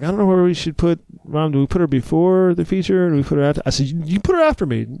guy was like, I don't know where we should put Mom. Do we put her before the feature? Or do we put her after? I said, you put her after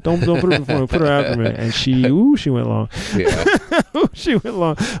me. Don't put her before me. Put her after me. And she went long. Yeah, She went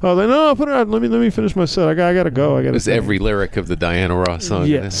long. I was like, no, put her out. Let me finish my set. I gotta go. it was every lyric of the Diana Ross song.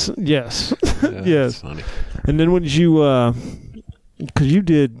 Yes. Yeah, Yes. that's funny. And then when did you, because you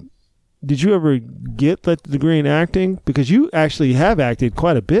did you ever get that degree in acting? Because you actually have acted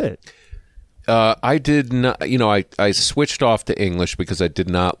quite a bit. I did not. I switched off to English because I did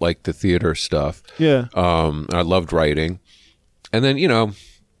not like the theater stuff. Yeah. I loved writing, and then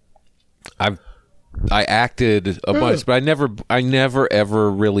I acted a bunch, but I never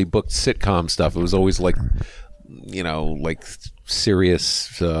ever really booked sitcom stuff. It was always like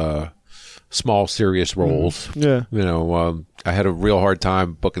serious, small serious roles. Yeah. I had a real hard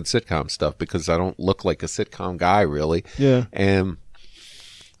time booking sitcom stuff because I don't look like a sitcom guy really. Yeah. And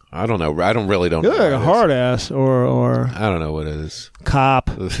I don't know. I don't know. You're like what a it is. hard ass or I don't know what it is. cop.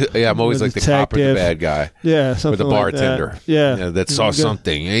 Yeah, I'm always Or like the cop or the detective. bad guy. Yeah, Or something the like that. bartender. Yeah. That saw Good.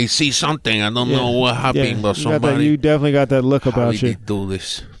 something. He see something. I don't know what happened, but You got that- somebody. you definitely got that look how about did you. he do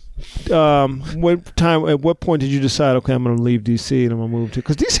this? At what point did you decide, okay, I'm going to leave DC and I'm going to move to,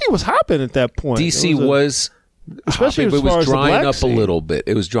 because DC was hopping at that point. DC It was especially hopping, as but it far was as the drying black up scene. a little bit.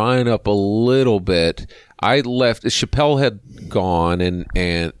 It was drying up a little bit. I left. Chappelle had gone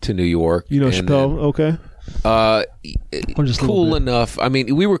and to New York. You know and Chappelle, okay? Or just a little cool bit? enough. I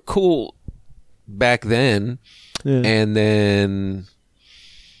mean, we were cool back then, Yeah. and then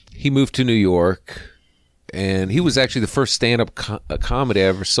he moved to New York. And he was actually the first stand-up comedy I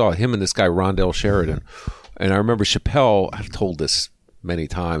ever saw. Him and this guy Rondell Sheridan. And I remember Chappelle. I've told this many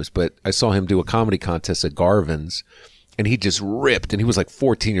times, but I saw him do a comedy contest at Garvin's, and he just ripped. And he was like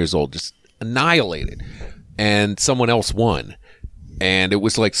 14 years old, just annihilated. And someone else won, and it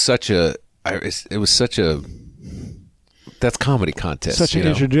was like that's comedy contest. Such an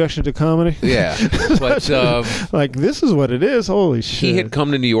introduction to comedy. Yeah, but. Like, this is what it is. Holy shit. He had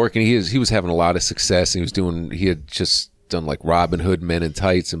come to New York and he was having a lot of success. And he had just done like Robin Hood Men in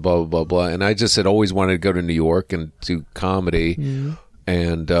Tights and blah, blah, blah, blah. And I just had always wanted to go to New York and do comedy. Mm-hmm.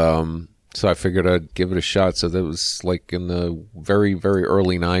 And so I figured I'd give it a shot. So that was like in the very, very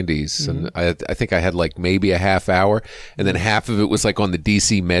early 90s. Mm-hmm. And I think I had like maybe a half hour. And then half of it was like on the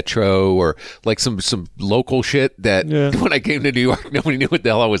DC Metro or like some local shit that when I came to New York, nobody knew what the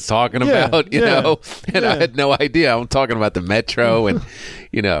hell I was talking about, you know? And I had no idea. I'm talking about the Metro and,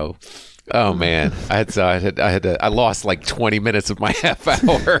 oh man, I lost like 20 minutes of my half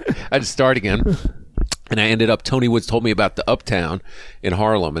hour. I had to start again. And I ended up, Tony Woods told me about the Uptown in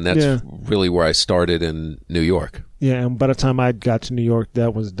Harlem, and that's really where I started in New York. Yeah, and by the time I got to New York,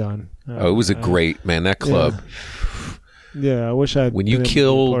 that was done. It was a great, man, that club. Yeah, I wish I'd when you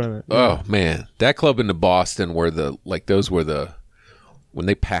killed, man, that club in the Boston where when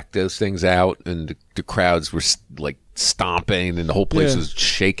they packed those things out and the crowds were like stomping and the whole place was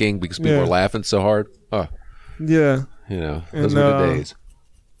shaking because people were laughing so hard. Oh, yeah. You know, those were the days.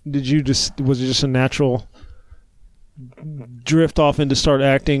 Was it just a natural drift off into start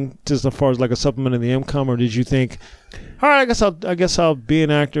acting just as far as like a supplement of the income, or did you think, all right, I guess I'll be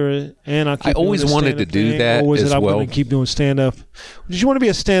an actor and I'll keep I always wanted to do that, or was as it I'm well. going to keep doing stand-up? Did you want to be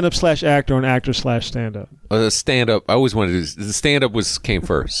a stand-up / actor or an actor / stand-up? Stand-up. I always wanted to do the stand-up came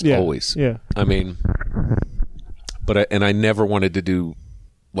first, always. Yeah. I mean, but I never wanted to do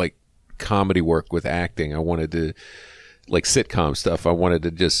like comedy work with acting. I wanted to like sitcom stuff. I wanted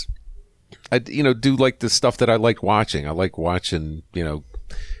to just, do like the stuff that I like watching. I like watching,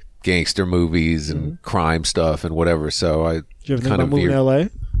 gangster movies and crime stuff and whatever. So I Did you ever think about moving to L.A.?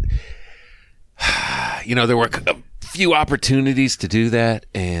 There were a few opportunities to do that,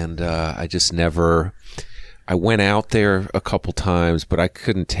 and I just never. I went out there a couple times, but I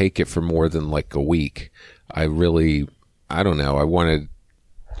couldn't take it for more than like a week. I don't know. I wanted.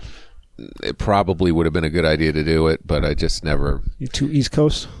 It probably would have been a good idea to do it, but I just never. You too East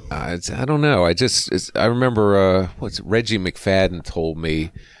Coast? I don't know. I remember Reggie McFadden told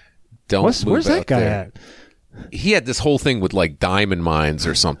me, don't move Where's that out guy there. at? He had this whole thing with like diamond mines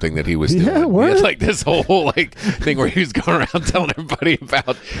or something that he was doing. Yeah, what? He had like this whole like thing where he was going around telling everybody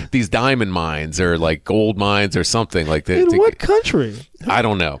about these diamond mines or like gold mines or something like that. In what country? I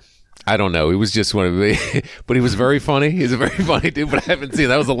don't know. It was just one of the, but he was very funny. He's a very funny dude, but I haven't seen,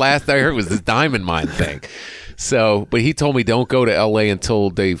 that was the last I heard was this diamond mine thing. So, but he told me don't go to LA until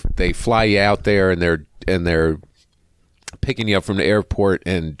they fly you out there and they're picking you up from the airport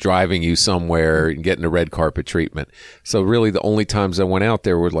and driving you somewhere and getting the red carpet treatment. So really the only times I went out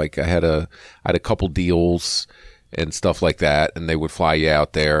there were like, I had a couple deals and stuff like that. And they would fly you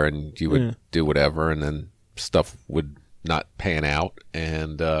out there and you would do whatever. And then stuff would not pan out.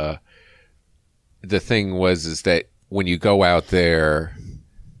 And, the thing is that when you go out there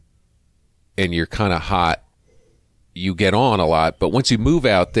and you're kind of hot, you get on a lot. But once you move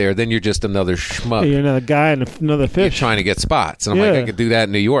out there, then you're just another schmuck. You're another guy and another fish. You're trying to get spots. And I'm like, I could do that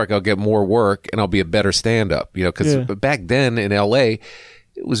in New York. I'll get more work and I'll be a better stand-up. Because back then in L.A.,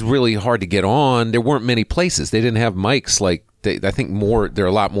 it was really hard to get on. There weren't many places. They didn't have mics like I think more. There are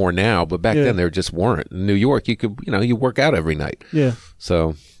a lot more now, but back then there just weren't. In New York, you could, you work out every night. Yeah.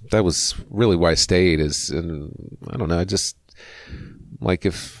 So that was really why I stayed. And I don't know. I just like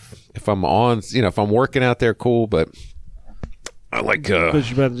if I'm on, if I'm working out there, cool. But I like. But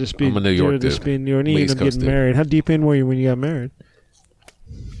you'd rather just be. I'm a New York dude. Just be in New York. You end up getting married. How deep in were you when you got married?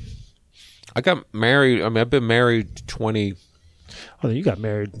 I got married. I mean, I've been married 20. Oh, then you got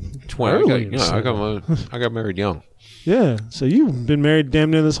married 20. I got married young. Yeah, so you've been married damn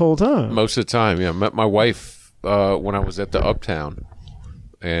near this whole time. Most of the time, yeah. I met my wife when I was at the Uptown,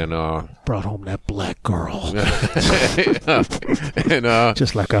 and brought home that black girl. and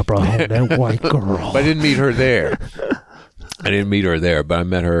just like I brought home that white girl. But I didn't meet her there. But I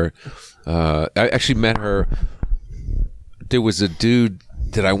met her. I actually met her. There was a dude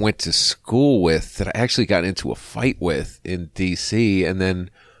that I went to school with that I actually got into a fight with in D.C., and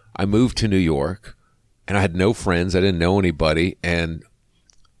then I moved to New York. And I had no friends. I didn't know anybody. And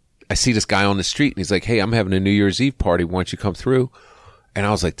I see this guy on the street, and he's like, hey, I'm having a New Year's Eve party. Why don't you come through? And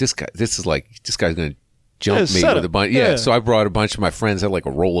I was like, this guy's going to jump me with a bunch. Yeah. So I brought a bunch of my friends. I had like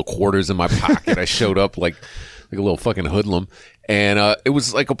a roll of quarters in my pocket. I showed up like a little fucking hoodlum. And it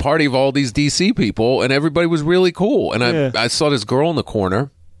was like a party of all these DC people, and everybody was really cool. And I saw this girl in the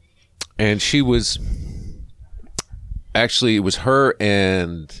corner, and she was actually, it was her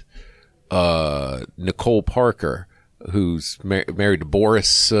and Nicole Parker, who's married to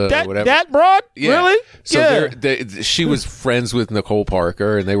Boris, whatever. That broad? Yeah. Really? So she was friends with Nicole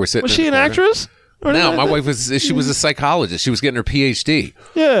Parker, and they were sitting. Was she an actress? No, my wife she was a psychologist. She was getting her PhD.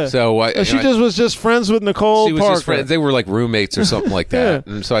 Yeah. So was just friends with Nicole she was Parker. Just friends. They were like roommates or something like that.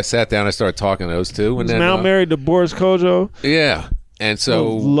 And so I sat down, I started talking to those two, and then now married to Boris Kojo. Yeah. And so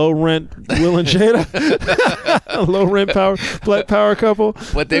low rent Will and Jada, low rent black power couple.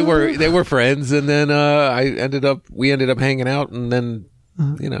 But they were friends, and then we ended up hanging out, and then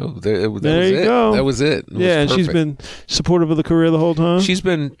there was it. Go. That was it. And she's been supportive of the career the whole time. She's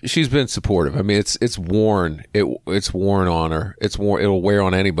been supportive. I mean, it's worn. It's worn on her. It'll wear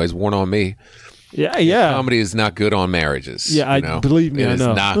on anybody. It's worn on me. Yeah. Comedy is not good on marriages. Yeah, believe me, it I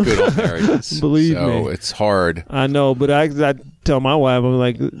know. is not good on marriages. Believe so me. it's hard. I know, but I tell my wife, I'm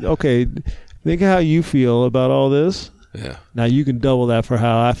like, okay, think of how you feel about all this. Yeah. Now you can double that for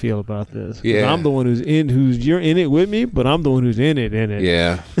how I feel about this. 'Cause Yeah. I'm the one you're in it with me, but I'm the one who's in it.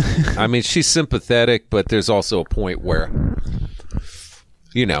 Yeah. I mean, she's sympathetic, but there's also a point where,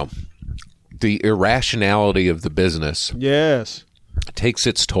 the irrationality of the business Yes. takes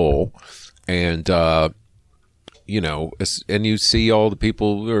its toll. And, and you see all the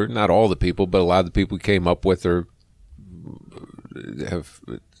people, or not all the people, but a lot of the people who came up with her have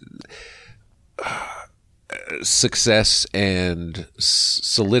success and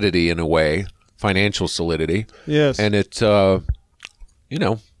solidity in a way, financial solidity. Yes. And it,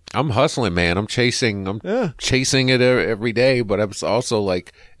 I'm hustling, man. I'm chasing it every day, but I'm also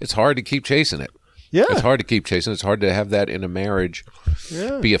like, it's hard to keep chasing it. Yeah. It's hard to keep chasing. It's hard to have that in a marriage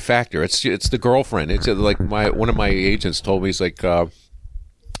Yeah. be a factor. It's the girlfriend. It's like one of my agents told me, he's like,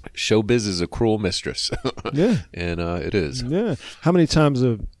 showbiz is a cruel mistress. Yeah. And it is. Yeah. How many times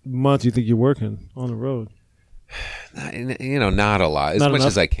a month do you think you're working on the road? Not a lot, as Not much enough?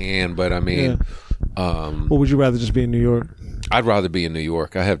 as I can, but I mean, Or would you rather just be in New York? I'd rather be in New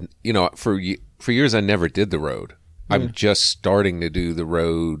York. I have, for years I never did the road. I'm just starting to do the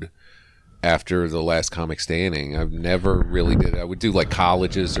road after the last Comic Standing. I've never really did it. I would do like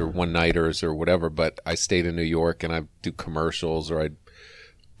colleges or one-nighters or whatever, but I stayed in New York and I do commercials, or I'd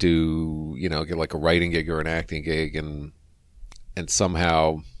do, get like a writing gig or an acting gig and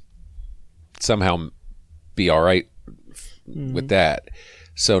somehow be all right with that.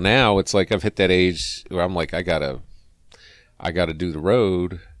 So now it's like I've hit that age where I'm like, I gotta do the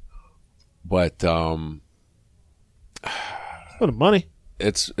road, but For the money.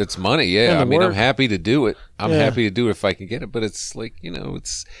 it's money. Yeah. And the I mean, I'm work. happy to do it. I'm Yeah. happy to do it if I can get it, but it's like,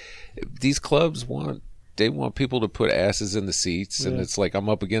 it's these clubs want people to put asses in the seats, and it's like I'm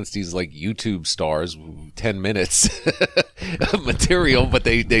up against these like YouTube stars, 10 minutes of material, but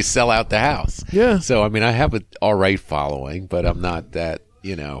they sell out the house. Yeah. So I mean, I have an all right following, but I'm not that,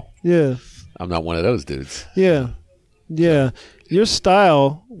 Yeah. I'm not one of those dudes. Yeah. Yeah. Your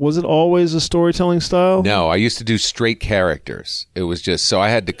style, was it always a storytelling style? No, I used to do straight characters. It was just, so I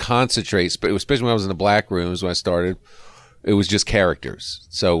had to concentrate, especially when I was in the black rooms when I started. It was just characters.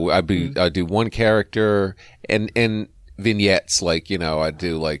 So I'd do one character and vignettes, like, I'd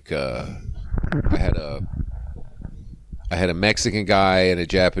do like I had a Mexican guy and a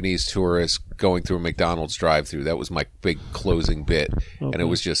Japanese tourist going through a McDonald's drive-through. That was my big closing bit. And it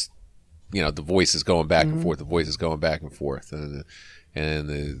was just, the voices going back and forth, and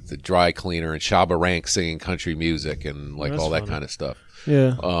the dry cleaner and Shabba Rank singing country music and like That's all that funny. kind of stuff.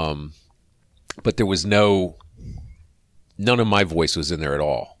 Yeah. But there was none of my voice was in there at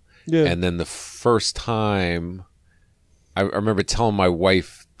all. Yeah. And then the first time, I remember telling my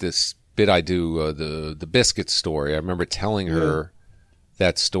wife this bit I do, the biscuit story. I remember telling her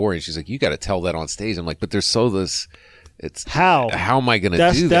that story, and she's like, "You got to tell that on stage." I'm like, "But there's it's How am I going to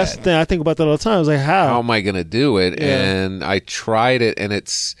do that's that? the thing. I think about that all the time. I was like, How am I going to do it?" Yeah. And I tried it, and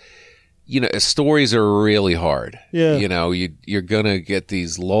it's, stories are really hard. Yeah. You're going to get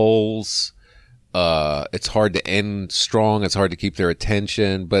these lulls. It's hard to end strong. It's hard to keep their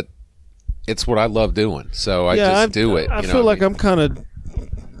attention, but it's what I love doing. So I just do it. I feel like I'm kind of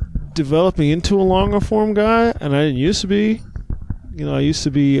developing into a longer form guy, and I didn't used to be. I used to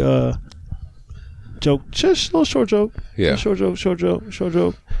be joke, just a little short joke. Yeah. Short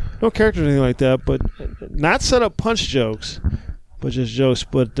joke. No characters or anything like that, but not set up punch jokes, but just jokes.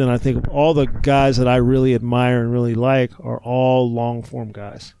 But then I think all the guys that I really admire and really like are all long form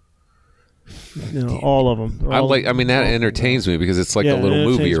guys. All of them. that entertains me because it's like a little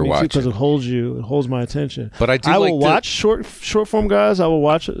movie you're watching. Because it holds my attention. But I do will like watch short form guys. I will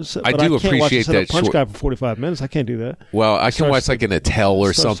watch it. But I do can't watch appreciate a set-up that punch short- guy for 45 minutes. I can't do that. Well, I can starts watch like an Attell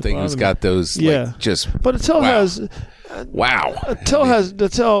or starts to something who's bother me. got those like just. But Attell wow. has Wow.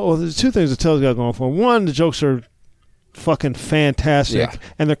 Well, there's two things Attell's got going for him. One, the jokes are fucking fantastic, Yeah.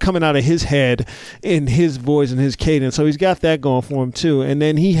 and they're coming out of his head in his voice and his cadence. So he's got that going for him too. And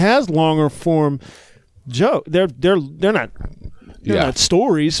then he has longer form joke. They're not. They're Yeah. not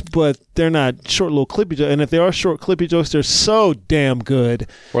stories, but they're not short little clippy jokes. And if they are short clippy jokes, they're so damn good.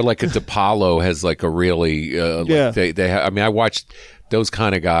 Or like a DePaulo has like a really I watched those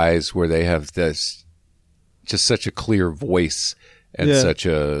kind of guys where they have this just such a clear voice and such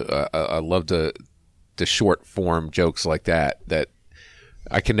I love the short form jokes like that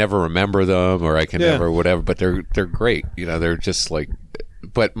I can never remember them or I can never whatever, but they're great. They're just like,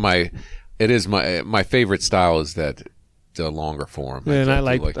 but my favorite style is that the longer form. Yeah, and I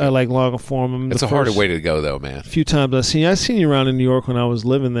like longer form. It's a harder way to go, though, man. A few times I seen you around in New York when I was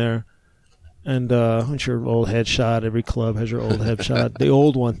living there, and what's your old headshot? Every club has your old headshot, the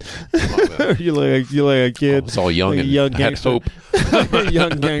old one. you like a kid. It's all young and young gangster. Young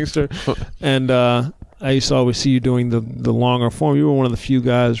gangster, and I used to always see you doing the longer form. You were one of the few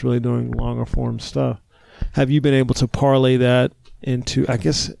guys really doing longer form stuff. Have you been able to parlay that into, I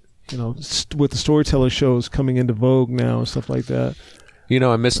guess, with the storyteller shows coming into vogue now and stuff like that?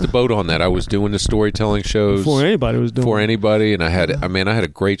 I missed the boat on that. I was doing the storytelling shows before anybody was doing. Before anybody, and I had a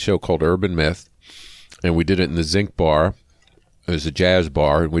great show called Urban Myth, and we did it in the Zinc Bar. It was a jazz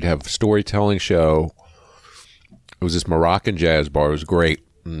bar, and we'd have a storytelling show. It was this Moroccan jazz bar. It was great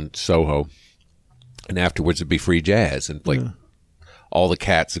in Soho. And afterwards, it'd be free jazz. And, all the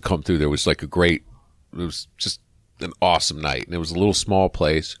cats that come through, there was, it was just an awesome night. And it was a little small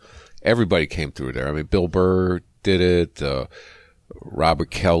place. Everybody came through there. I mean, Bill Burr did it. Robert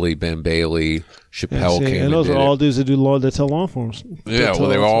Kelly, Ben Bailey, Chappelle came and those and are did all it. dudes that do tell long forms. Yeah, well,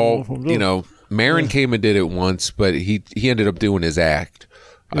 they were all, Maron came and did it once, but he ended up doing his act.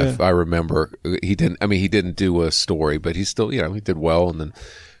 Yeah. I remember he didn't do a story, but he still, he did well. And then,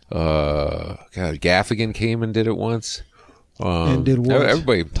 Gaffigan came and did it once. And did what?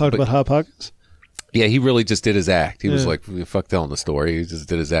 Everybody talked about Hot Pockets. Yeah, he really just did his act. He was like, fuck telling the story. He just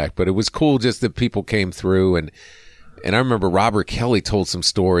did his act. But it was cool just that people came through. And I remember Robert Kelly told some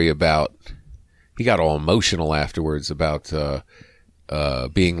story about, he got all emotional afterwards about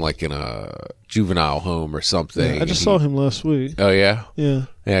being in a juvenile home or something. Yeah, I just saw him last week. Oh, yeah? Yeah.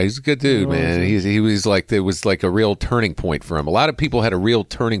 Yeah, he's a good dude, man. He was it was like a real turning point for him. A lot of people had a real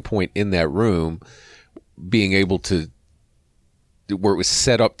turning point in that room, being able to, where it was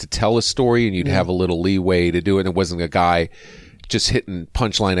set up to tell a story and you'd have a little leeway to do it. And it wasn't a guy just hitting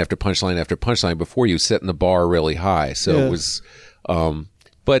punchline after punchline after punchline before you, setting the bar really high. So it was, but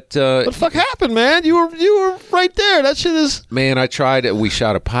what the fuck happened, man? You were right there. That shit is, man. I tried. We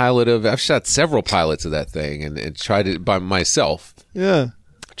shot a pilot of. I've shot several pilots of that thing and tried it by myself. Yeah.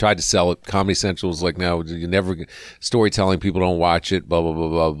 Tried to sell it. Comedy Central was like, no, you never. Storytelling, people don't watch it. Blah blah blah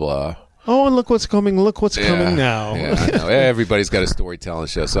blah blah. Oh, and look what's coming! Look what's coming now. Yeah, I know. Everybody's got a storytelling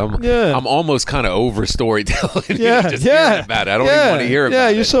show, so I'm almost kind of over storytelling. Just hearing about it. I don't even want to hear about it. Yeah,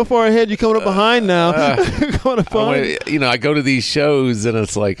 you're so far ahead. You're coming up behind now. I go to these shows and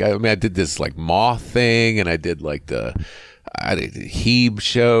it's like, I did this Moth thing, and I did the Hebe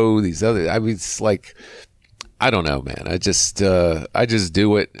show. These other, it's like, I don't know, man. I just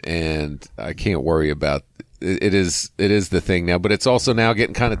do it, and I can't worry about. It is the thing now, but it's also now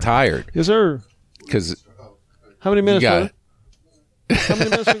getting kind of tired. Yes, sir. Because how many minutes? How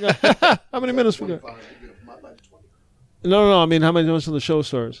many minutes we got? How many minutes we got? No. I mean, how many minutes till the show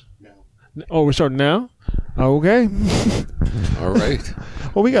starts? No. Oh, we're starting now. Okay. All right.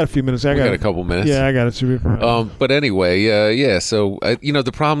 Well, we got a few minutes. We got a couple minutes. Yeah, I got it. But anyway, yeah. So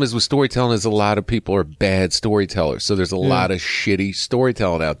the problem is with storytelling is a lot of people are bad storytellers. So there's a lot of shitty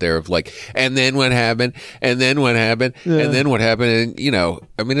storytelling out there of and then what happened, and then what happened, and then what happened,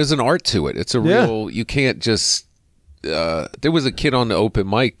 and there's an art to it. It's a real. You can't just. There was a kid on the open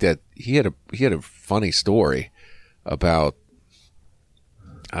mic that he had a funny story about.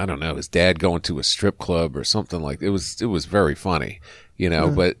 I don't know, his dad going to a strip club or something like it was very funny,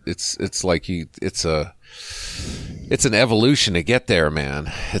 but it's like it's an evolution to get there, man.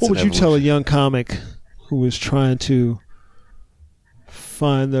 What would you tell a young comic who is trying to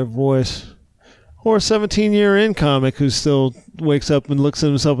find their voice, or a 17-year-in comic who still wakes up and looks at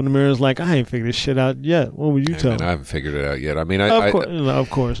himself in the mirror and is like, I ain't figured this shit out yet? What would you tell him? I haven't figured it out yet. Of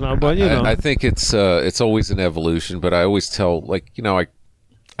course not, but I think it's always an evolution, but I always tell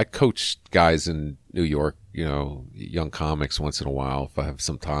I coach guys in New York, young comics once in a while if I have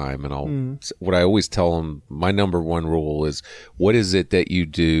some time, and what I always tell them, my number one rule is, what is it that you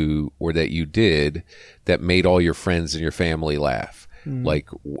do or that you did that made all your friends and your family laugh?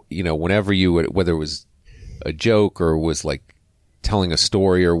 Whenever whether it was a joke or was telling a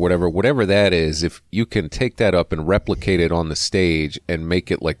story or whatever that is, if you can take that up and replicate it on the stage and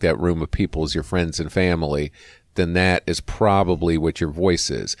make it like that room of people is your friends and family, then that is probably what your voice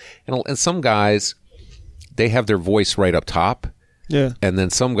is. And some guys, they have their voice right up top. Yeah. And then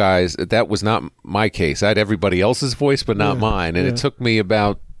some guys, that was not my case. I had everybody else's voice, but not mine. And it took me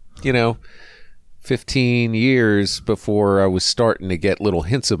about, 15 years before I was starting to get little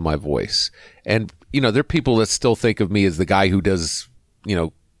hints of my voice. And, there are people that still think of me as the guy who does,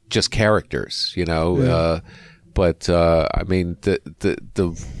 just characters, but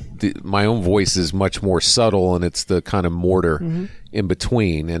my own voice is much more subtle, and it's the kind of mortar in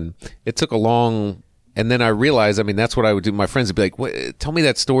between. And it took a long And then I realized, I mean, that's what I would do. My friends would be like, tell me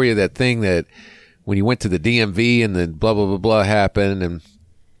that story of that thing that when you went to the DMV and then blah, blah, blah, blah happened. And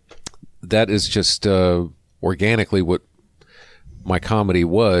that is just organically what my comedy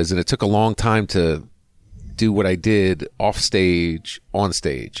was. And it took a long time to do what I did off stage, on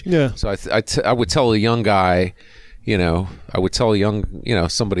stage. Yeah. So I would tell a young guy, I would tell a young,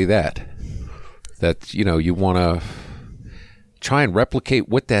 somebody that, you want to try and replicate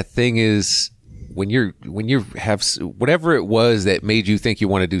what that thing is when you have whatever it was that made you think you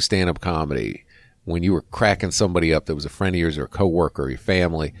want to do stand-up comedy, when you were cracking somebody up that was a friend of yours or a coworker or your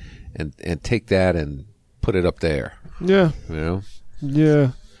family, and take that and put it up there. Yeah. Yeah.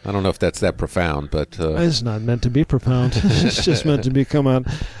 I don't know if that's that profound, but it's not meant to be profound. It's just meant to be come out.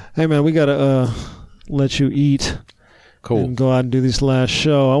 Hey man, we gotta let you eat. Cool. And go out and do this last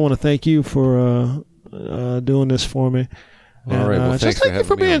show. I want to thank you for doing this for me. All right. Well, just thank you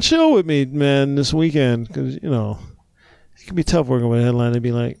for being chill with me, man, this weekend. Because it can be tough working with a headline. It'd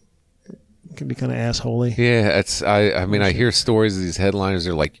be like, it can be kind of assholey. Yeah, I hear stories of these headliners.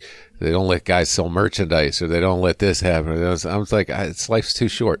 They're like, they don't let guys sell merchandise, or they don't let this happen. I was like, life's too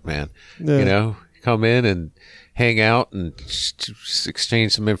short, man. Yeah. Come in and hang out and just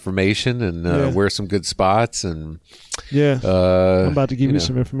exchange some information and wear some good spots. And I'm about to give you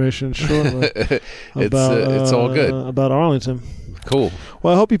some information shortly. It's all good about Arlington. Cool.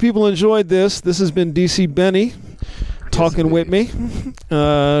 Well, I hope you people enjoyed this. This has been DC Benny talking with me.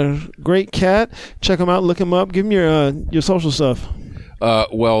 Great cat. Check him out. Look him up. Give him your social stuff.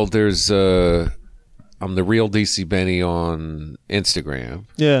 Well, there's I'm the real DC Benny on Instagram.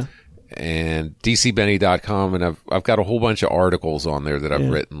 Yeah. And DCBenny.com, and I've got a whole bunch of articles on there that I've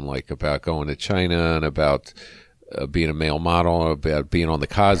written, like about going to China and about being a male model, about being on the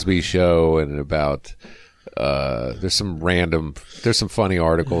Cosby Show, and about there's some funny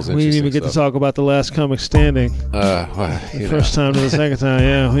articles. We didn't even get to talk about The Last Comic Standing. The first time to the second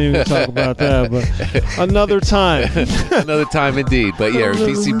time, we didn't even talk about that, but another time. Another time indeed. But yeah,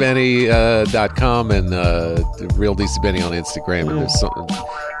 DCBenny.com and Real DC Benny on Instagram. And there's something,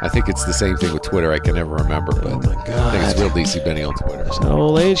 I think it's the same thing with Twitter. I can never remember, but I think it's Real DC Benny on Twitter. It's that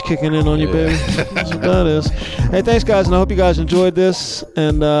old age kicking in on you, baby. That's what that is. Hey, thanks, guys, and I hope you guys enjoyed this.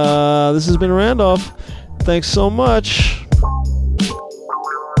 And this has been Randolph. Thanks so much.